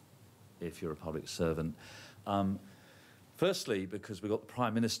triumph if you're a public servant. Firstly, because we got the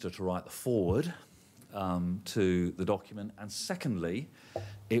Prime Minister to write the foreword to the document, and secondly,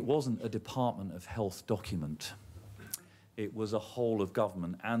 it wasn't a Department of Health document. It was a whole of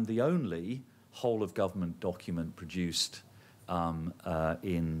government, and the only whole of government document produced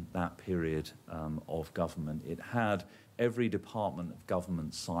in that period of government. It had every department of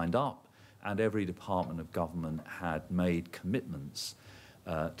government signed up, and every department of government had made commitments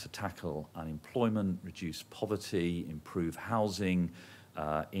to tackle unemployment, reduce poverty, improve housing,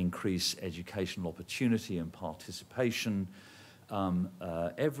 increase educational opportunity and participation,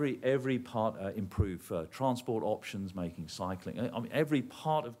 every part, improve transport options, making cycling. I mean, every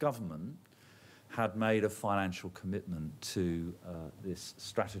part of government had made a financial commitment to this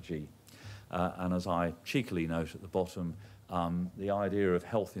strategy. And as I cheekily note at the bottom, the idea of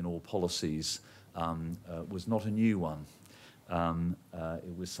health in all policies was not a new one.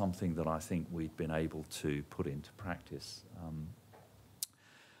 It was something that I think we'd been able to put into practice.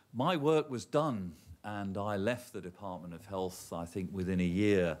 My work was done, and I left the Department of Health, I think, within a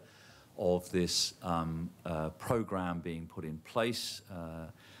year of this programme being put in place.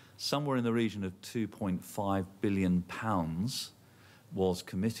 Somewhere in the region of £2.5 billion was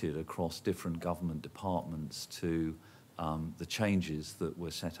committed across different government departments to the changes that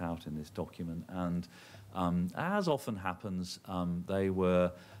were set out in this document. And as often happens, they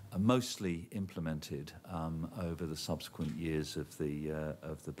were mostly implemented over the subsequent years of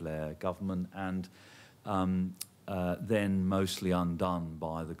the Blair government, and then mostly undone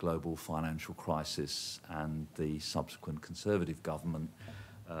by the global financial crisis and the subsequent Conservative government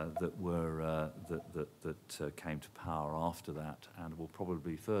that came to power after that, and will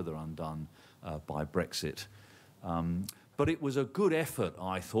probably be further undone by Brexit. But it was a good effort,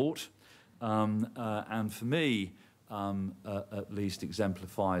 I thought, and for me, at least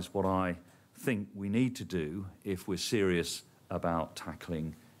exemplifies what I think we need to do if we're serious about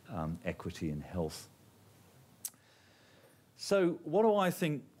tackling equity in health. So what do I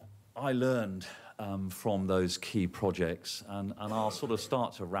think I learned from those key projects? And I'll sort of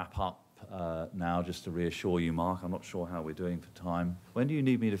start to wrap up now, just to reassure you, Mark. I'm not sure how we're doing for time. When do you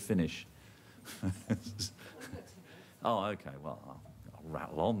need me to finish? Oh, okay, well, I'll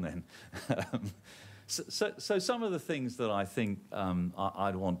rattle on then. So some of the things that I think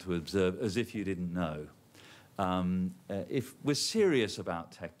I'd want to observe, as if you didn't know, if we're serious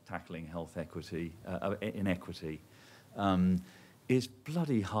about tackling health equity, inequity, is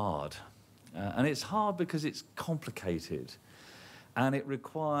bloody hard. And it's hard because it's complicated and it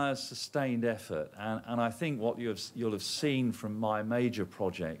requires sustained effort. And I think what you'll have seen from my major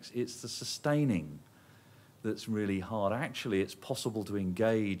projects, it's the sustaining that's really hard. Actually, it's possible to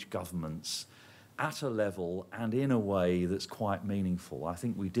engage governments at a level and in a way that's quite meaningful. I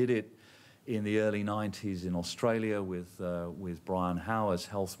think we did it in the early 90s in Australia with Brian Howe as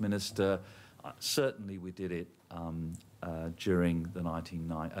Health Minister. Certainly we did it during the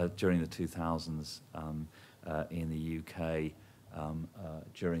 2000s in the UK,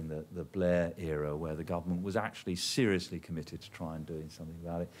 during the Blair era, where the government was actually seriously committed to try and doing something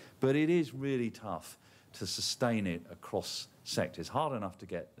about it. But it is really tough to sustain it across sectors. Hard enough to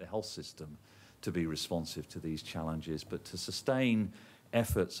get the health system to be responsive to these challenges, but to sustain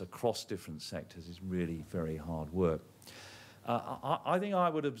efforts across different sectors is really very hard work. I think I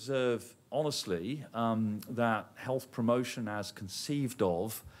would observe, honestly, that health promotion as conceived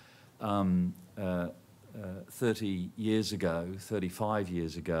of 30 years ago, 35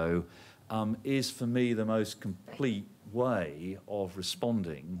 years ago, is for me the most complete way of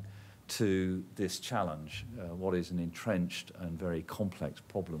responding to this challenge, what is an entrenched and very complex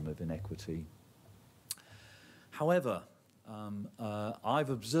problem of inequity. However, I've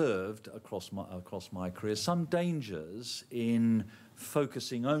observed across my career some dangers in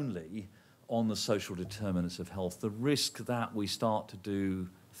focusing only on the social determinants of health, the risk that we start to do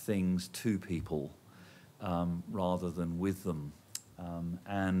things to people rather than with them.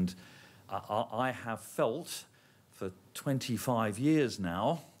 And I have felt for 25 years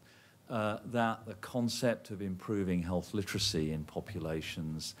now that the concept of improving health literacy in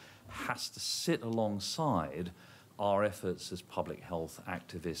populations has to sit alongside our efforts as public health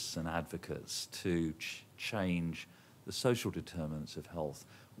activists and advocates to change the social determinants of health.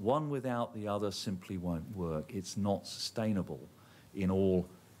 One without the other simply won't work. It's not sustainable in all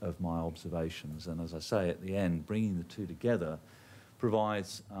of my observations. And as I say at the end, bringing the two together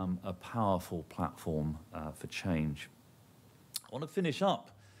provides a powerful platform for change. I want to finish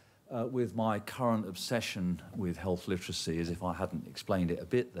up with my current obsession with health literacy, as if I hadn't explained it a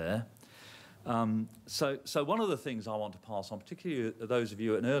bit there. So one of the things I want to pass on, particularly those of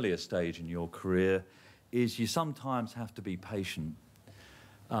you at an earlier stage in your career, is you sometimes have to be patient.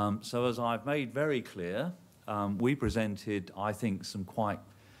 So as I've made very clear, we presented, I think, some quite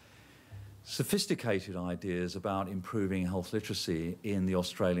sophisticated ideas about improving health literacy in the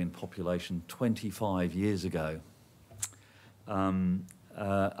Australian population 25 years ago.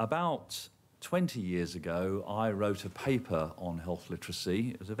 About 20 years ago, I wrote a paper on health literacy.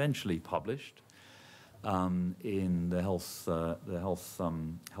 It was eventually published in the Health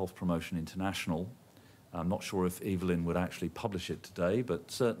Promotion International. I'm not sure if Evelyn would actually publish it today,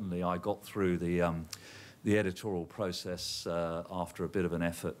 but certainly I got through the editorial process after a bit of an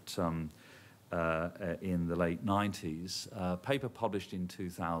effort in the late 90s. Paper published in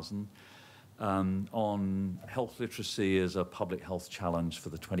 2000. On health literacy as a public health challenge for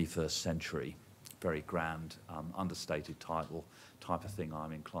the 21st century. Very grand, understated title, type of thing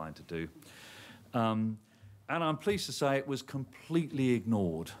I'm inclined to do. And I'm pleased to say it was completely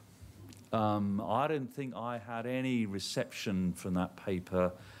ignored. I didn't think I had any reception from that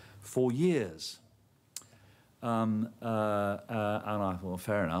paper for years. And I thought, well,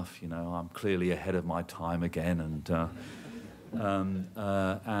 fair enough, you know, I'm clearly ahead of my time again.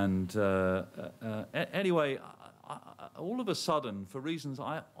 Anyway, all of a sudden, for reasons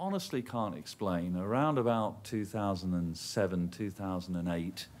I honestly can't explain, around about 2007,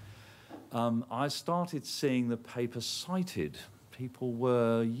 2008, I started seeing the paper cited. People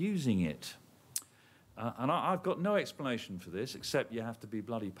were using it. And I've got no explanation for this, except you have to be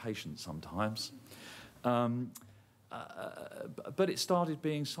bloody patient sometimes. But it started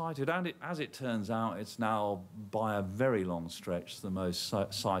being cited, and as it turns out, it's now, by a very long stretch, the most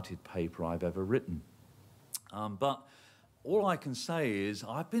cited paper I've ever written. But all I can say is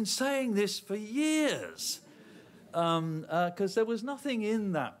I've been saying this for years, because there was nothing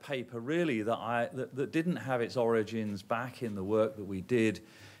in that paper really that didn't have its origins back in the work that we did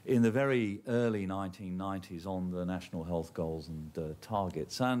in the very early 1990s on the National Health Goals and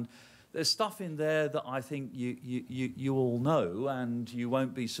targets. And there's stuff in there that I think you all know, and you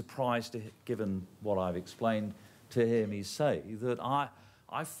won't be surprised, given what I've explained, to hear me say that I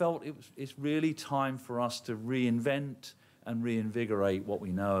felt it's really time for us to reinvent and reinvigorate what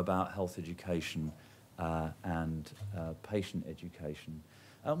we know about health education and patient education.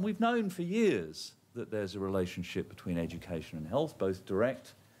 We've known for years that there's a relationship between education and health, both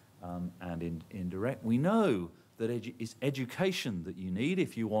direct and indirect. We know that it's education that you need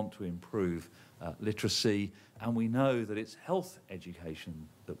if you want to improve literacy, and we know that it's health education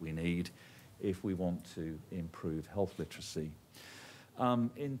that we need if we want to improve health literacy.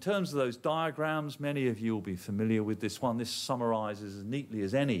 In terms of those diagrams, many of you will be familiar with this one. This summarizes as neatly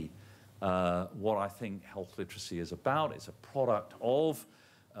as any what I think health literacy is about. It's a product of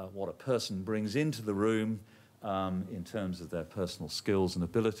what a person brings into the room in terms of their personal skills and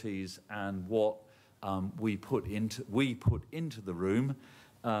abilities, and what we put into the room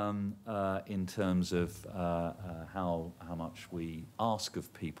in terms of how much we ask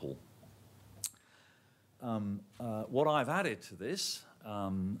of people. What I've added to this,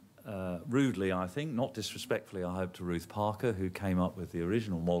 rudely I think, not disrespectfully I hope, to Ruth Parker, who came up with the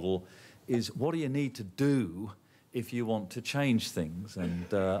original model, is what do you need to do if you want to change things?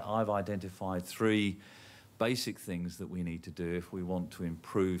 And I've identified 3 basic things that we need to do if we want to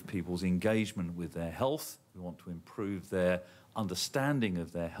improve people's engagement with their health, we want to improve their understanding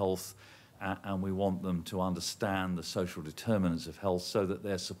of their health, and we want them to understand the social determinants of health so that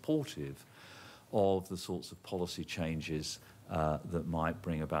they're supportive of the sorts of policy changes that might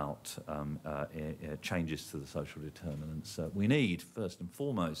bring about changes to the social determinants. We need, first and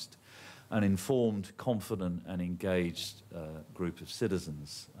foremost, an informed, confident and engaged group of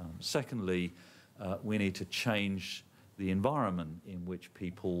citizens. Secondly, we need to change the environment in which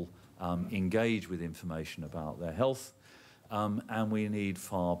people engage with information about their health, and we need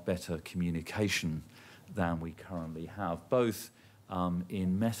far better communication than we currently have, both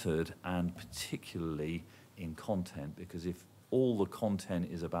in method and particularly in content, because if all the content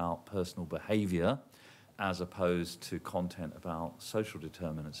is about personal behaviour as opposed to content about social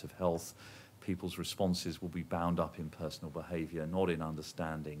determinants of health, people's responses will be bound up in personal behaviour, not in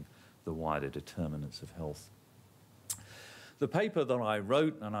understanding the wider determinants of health. The paper that I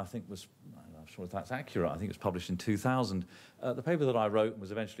wrote, and I think was, I'm not sure if that's accurate, I think it was published in 2000. The paper that I wrote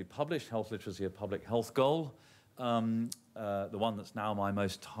was eventually published, Health Literacy, a Public Health Goal, the one that's now my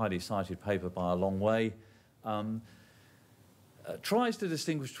most highly cited paper by a long way, tries to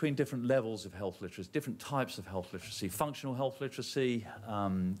distinguish between different levels of health literacy, different types of health literacy. Functional health literacy,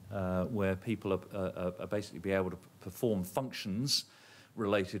 where people are basically be able to perform functions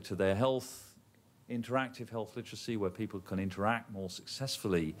related to their health. Interactive health literacy, where people can interact more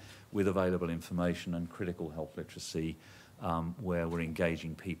successfully with available information. And critical health literacy, where we're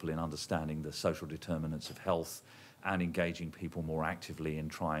engaging people in understanding the social determinants of health and engaging people more actively in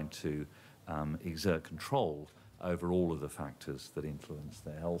trying to exert control over all of the factors that influence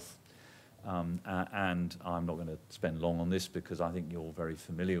their health. And I'm not going to spend long on this because I think you're very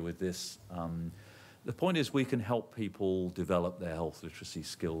familiar with this. The point is we can help people develop their health literacy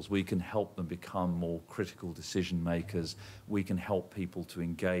skills. We can help them become more critical decision makers. We can help people to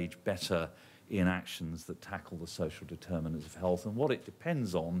engage better in actions that tackle the social determinants of health. And what it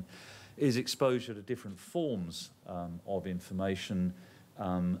depends on is exposure to different forms of information,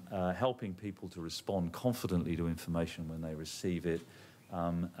 helping people to respond confidently to information when they receive it,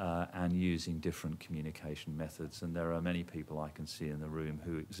 and using different communication methods. And there are many people I can see in the room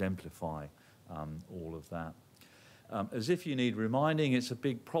who exemplify all of that. As if you need reminding, it's a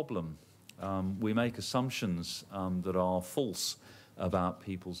big problem. We make assumptions that are false about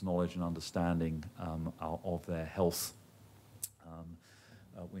people's knowledge and understanding of their health.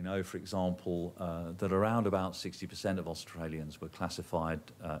 We We know, for example, that around about 60% of Australians were classified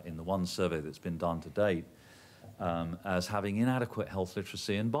in the one survey that's been done to date as having inadequate health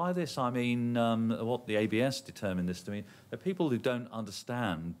literacy. And by this, I mean what the ABS determined this to mean, that people who don't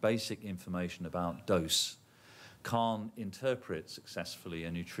understand basic information about dose can't interpret successfully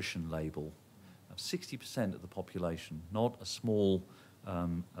a nutrition label. 60% of the population, not a small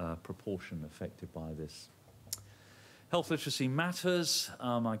proportion affected by this. Health literacy matters.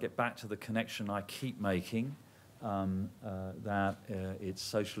 I get back to the connection I keep making, that it's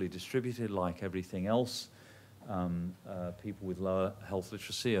socially distributed like everything else. People with lower health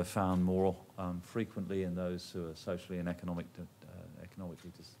literacy are found more frequently in those who are socially and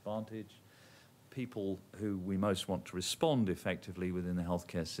economically disadvantaged. People who we most want to respond effectively within the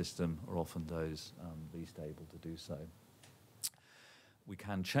healthcare system are often those least able to do so. We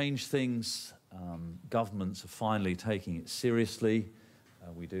can change things. Governments are finally taking it seriously.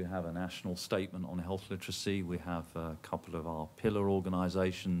 We do have a national statement on health literacy. We have a couple of our pillar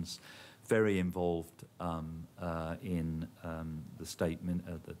organisations very involved in the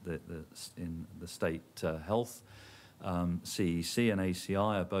state health. CEC and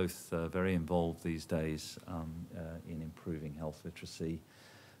ACI are both very involved these days in improving health literacy.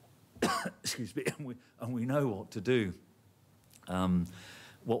 Excuse me, and we know what to do.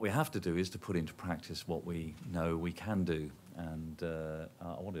 What we have to do is to put into practice what we know we can do. And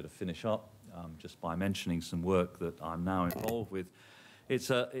I wanted to finish up just by mentioning some work that I'm now involved with.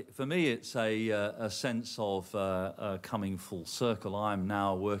 For me, it's a sense of coming full circle. I'm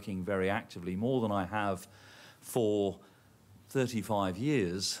now working very actively, more than I have for 35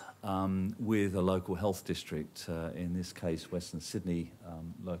 years, with a local health district, in this case Western Sydney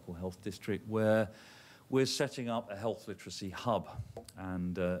local health district, where we're setting up a health literacy hub.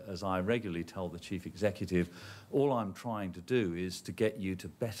 And as I regularly tell the chief executive, all I'm trying to do is to get you to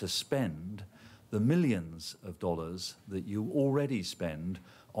better spend the millions of dollars that you already spend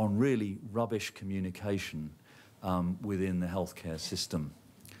on really rubbish communication within the healthcare system.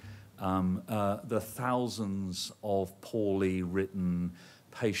 The thousands of poorly written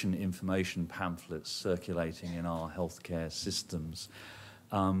patient information pamphlets circulating in our healthcare systems,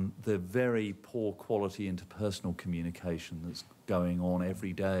 the very poor quality interpersonal communication that's going on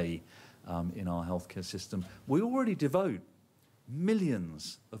every day in our healthcare system. We already devote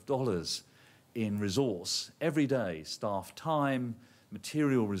millions of dollars in resource every day, staff time,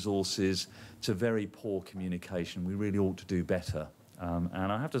 material resources, to very poor communication. We really ought to do better. And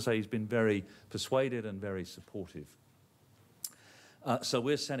I have to say he's been very persuaded and very supportive. So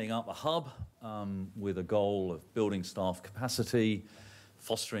we're setting up a hub with a goal of building staff capacity,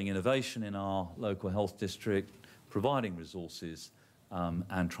 fostering innovation in our local health district, providing resources,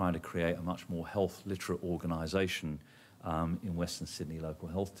 and trying to create a much more health literate organisation in Western Sydney local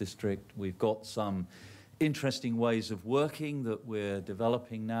health district. We've got some interesting ways of working that we're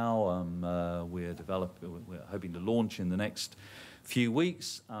developing now. We're hoping to launch in the next few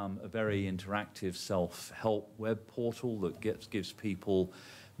weeks a very interactive self-help web portal that gives people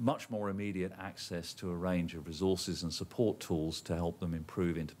much more immediate access to a range of resources and support tools to help them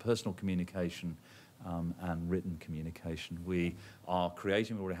improve interpersonal communication and written communication. We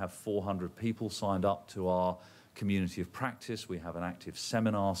already have 400 people signed up to our community of practice. We have an active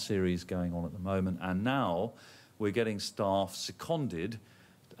seminar series going on at the moment, and now we're getting staff seconded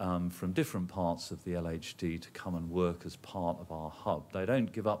from different parts of the LHD to come and work as part of our hub. They don't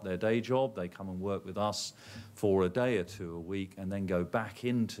give up their day job. They come and work with us for a day or two a week and then go back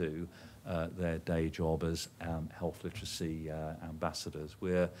into their day job as health literacy ambassadors.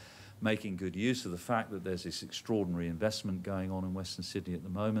 We're making good use of the fact that there's this extraordinary investment going on in Western Sydney at the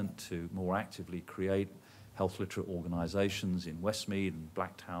moment to more actively create health literate organisations in Westmead and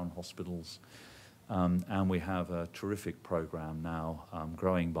Blacktown hospitals. And we have a terrific program now,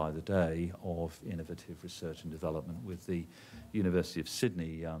 growing by the day, of innovative research and development with the University of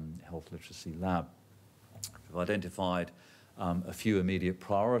Sydney Health Literacy Lab. We've identified a few immediate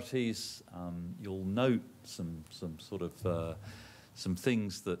priorities. You'll note some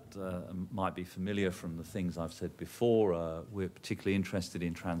things that might be familiar from the things I've said before. We're particularly interested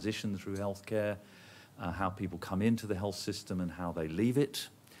in transition through healthcare, how people come into the health system and how they leave it.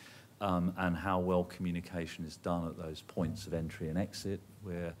 And how well communication is done at those points of entry and exit.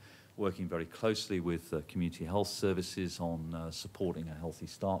 We're working very closely with community health services on supporting a healthy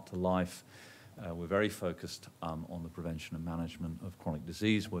start to life. We're very focused on the prevention and management of chronic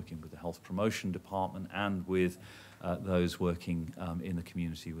disease, working with the health promotion department and with those working in the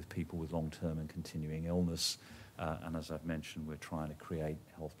community with people with long-term and continuing illness. And as I've mentioned, we're trying to create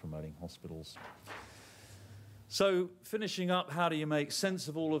health promoting hospitals. So, finishing up, how do you make sense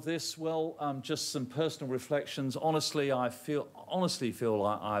of all of this? Well, just some personal reflections. Honestly, I feel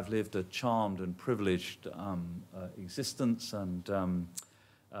like I've lived a charmed and privileged existence, and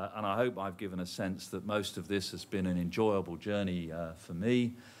I hope I've given a sense that most of this has been an enjoyable journey for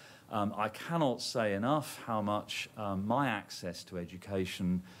me. I cannot say enough how much my access to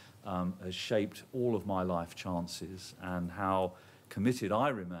education has shaped all of my life chances, and how committed I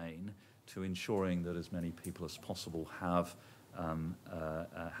remain to ensuring that as many people as possible have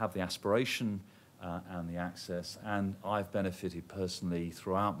the aspiration and the access. And I've benefited personally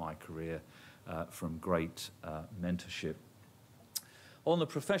throughout my career from great mentorship. On the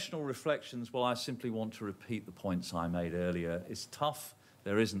professional reflections, well, I simply want to repeat the points I made earlier. It's tough.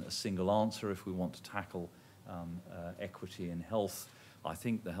 There isn't a single answer if we want to tackle equity in health. I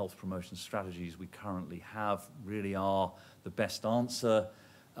think the health promotion strategies we currently have really are the best answer.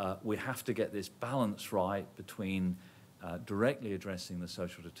 We have to get this balance right between directly addressing the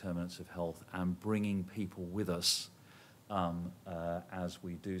social determinants of health and bringing people with us as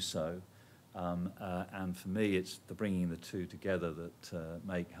we do so. And for me, it's the bringing the two together that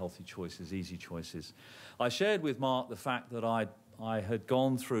make healthy choices easy choices. I shared with Mark the fact that I had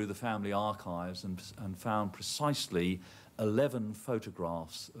gone through the family archives and found precisely 11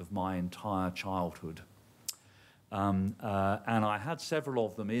 photographs of my entire childhood. And I had several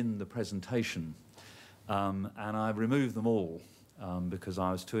of them in the presentation, and I removed them all because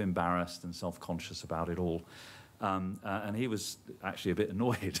I was too embarrassed and self-conscious about it all. And he was actually a bit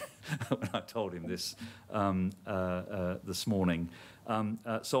annoyed when I told him this this morning.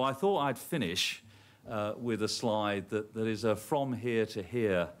 So I thought I'd finish with a slide that is a from here to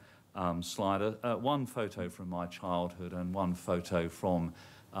here slide, one photo from my childhood and one photo from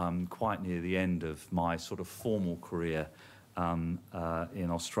quite near the end of my sort of formal career in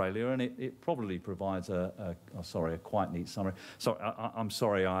Australia, and it probably provides a quite neat summary. Sorry, I'm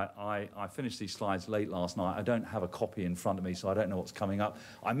sorry, I finished these slides late last night. I don't have a copy in front of me, so I don't know what's coming up.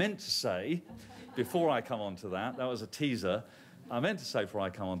 I meant to say, before I come on to that was a teaser, I meant to say before I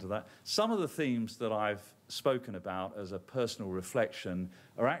come on to that, some of the themes that I've spoken about as a personal reflection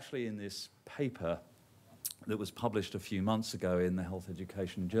are actually in this paper that was published a few months ago in the Health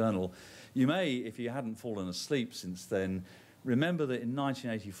Education Journal. You may, if you hadn't fallen asleep since then, remember that in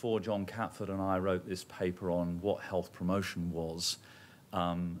 1984, John Catford and I wrote this paper on what health promotion was.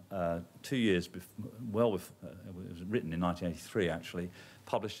 2 years before, it was written in 1983 actually,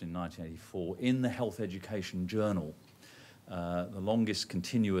 published in 1984 in the Health Education Journal. The longest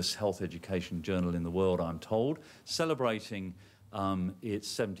continuous health education journal in the world, I'm told, celebrating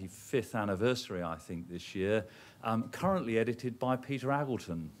its 75th anniversary, I think, this year, currently edited by Peter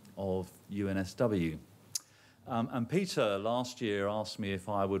Aggleton of UNSW. And Peter last year asked me if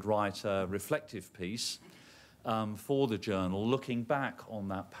I would write a reflective piece for the journal, looking back on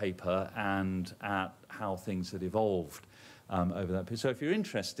that paper and at how things had evolved over that period. So if you're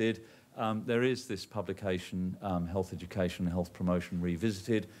interested, there is this publication, Health Education and Health Promotion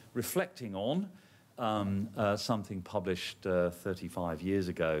Revisited, reflecting on something published 35 years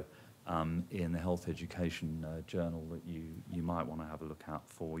ago in the Health Education Journal that you might want to have a look at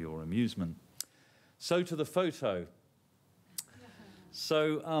for your amusement. So to the photo.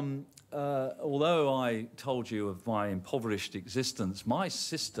 So although I told you of my impoverished existence, my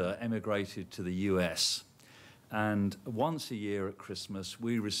sister emigrated to the US, and once a year at Christmas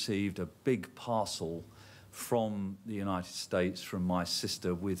we received a big parcel from the United States from my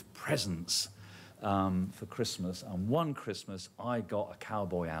sister with presents for Christmas, and one Christmas I got a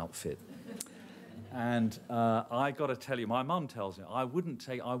cowboy outfit. And I got to tell you, my mum tells me I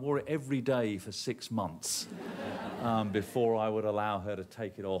wore it every day for 6 months before I would allow her to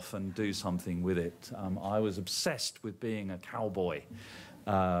take it off and do something with it. I was obsessed with being a cowboy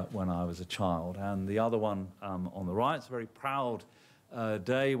when I was a child. And the other one on the right, it's a very proud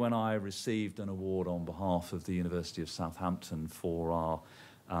day when I received an award on behalf of the University of Southampton for our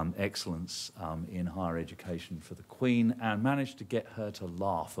excellence in higher education for the Queen, and managed to get her to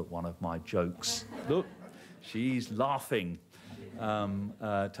laugh at one of my jokes. Look, she's laughing.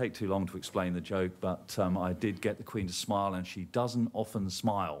 Take too long to explain the joke, but I did get the Queen to smile, and she doesn't often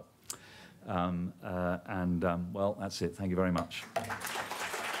smile. Well, that's it. Thank you very much.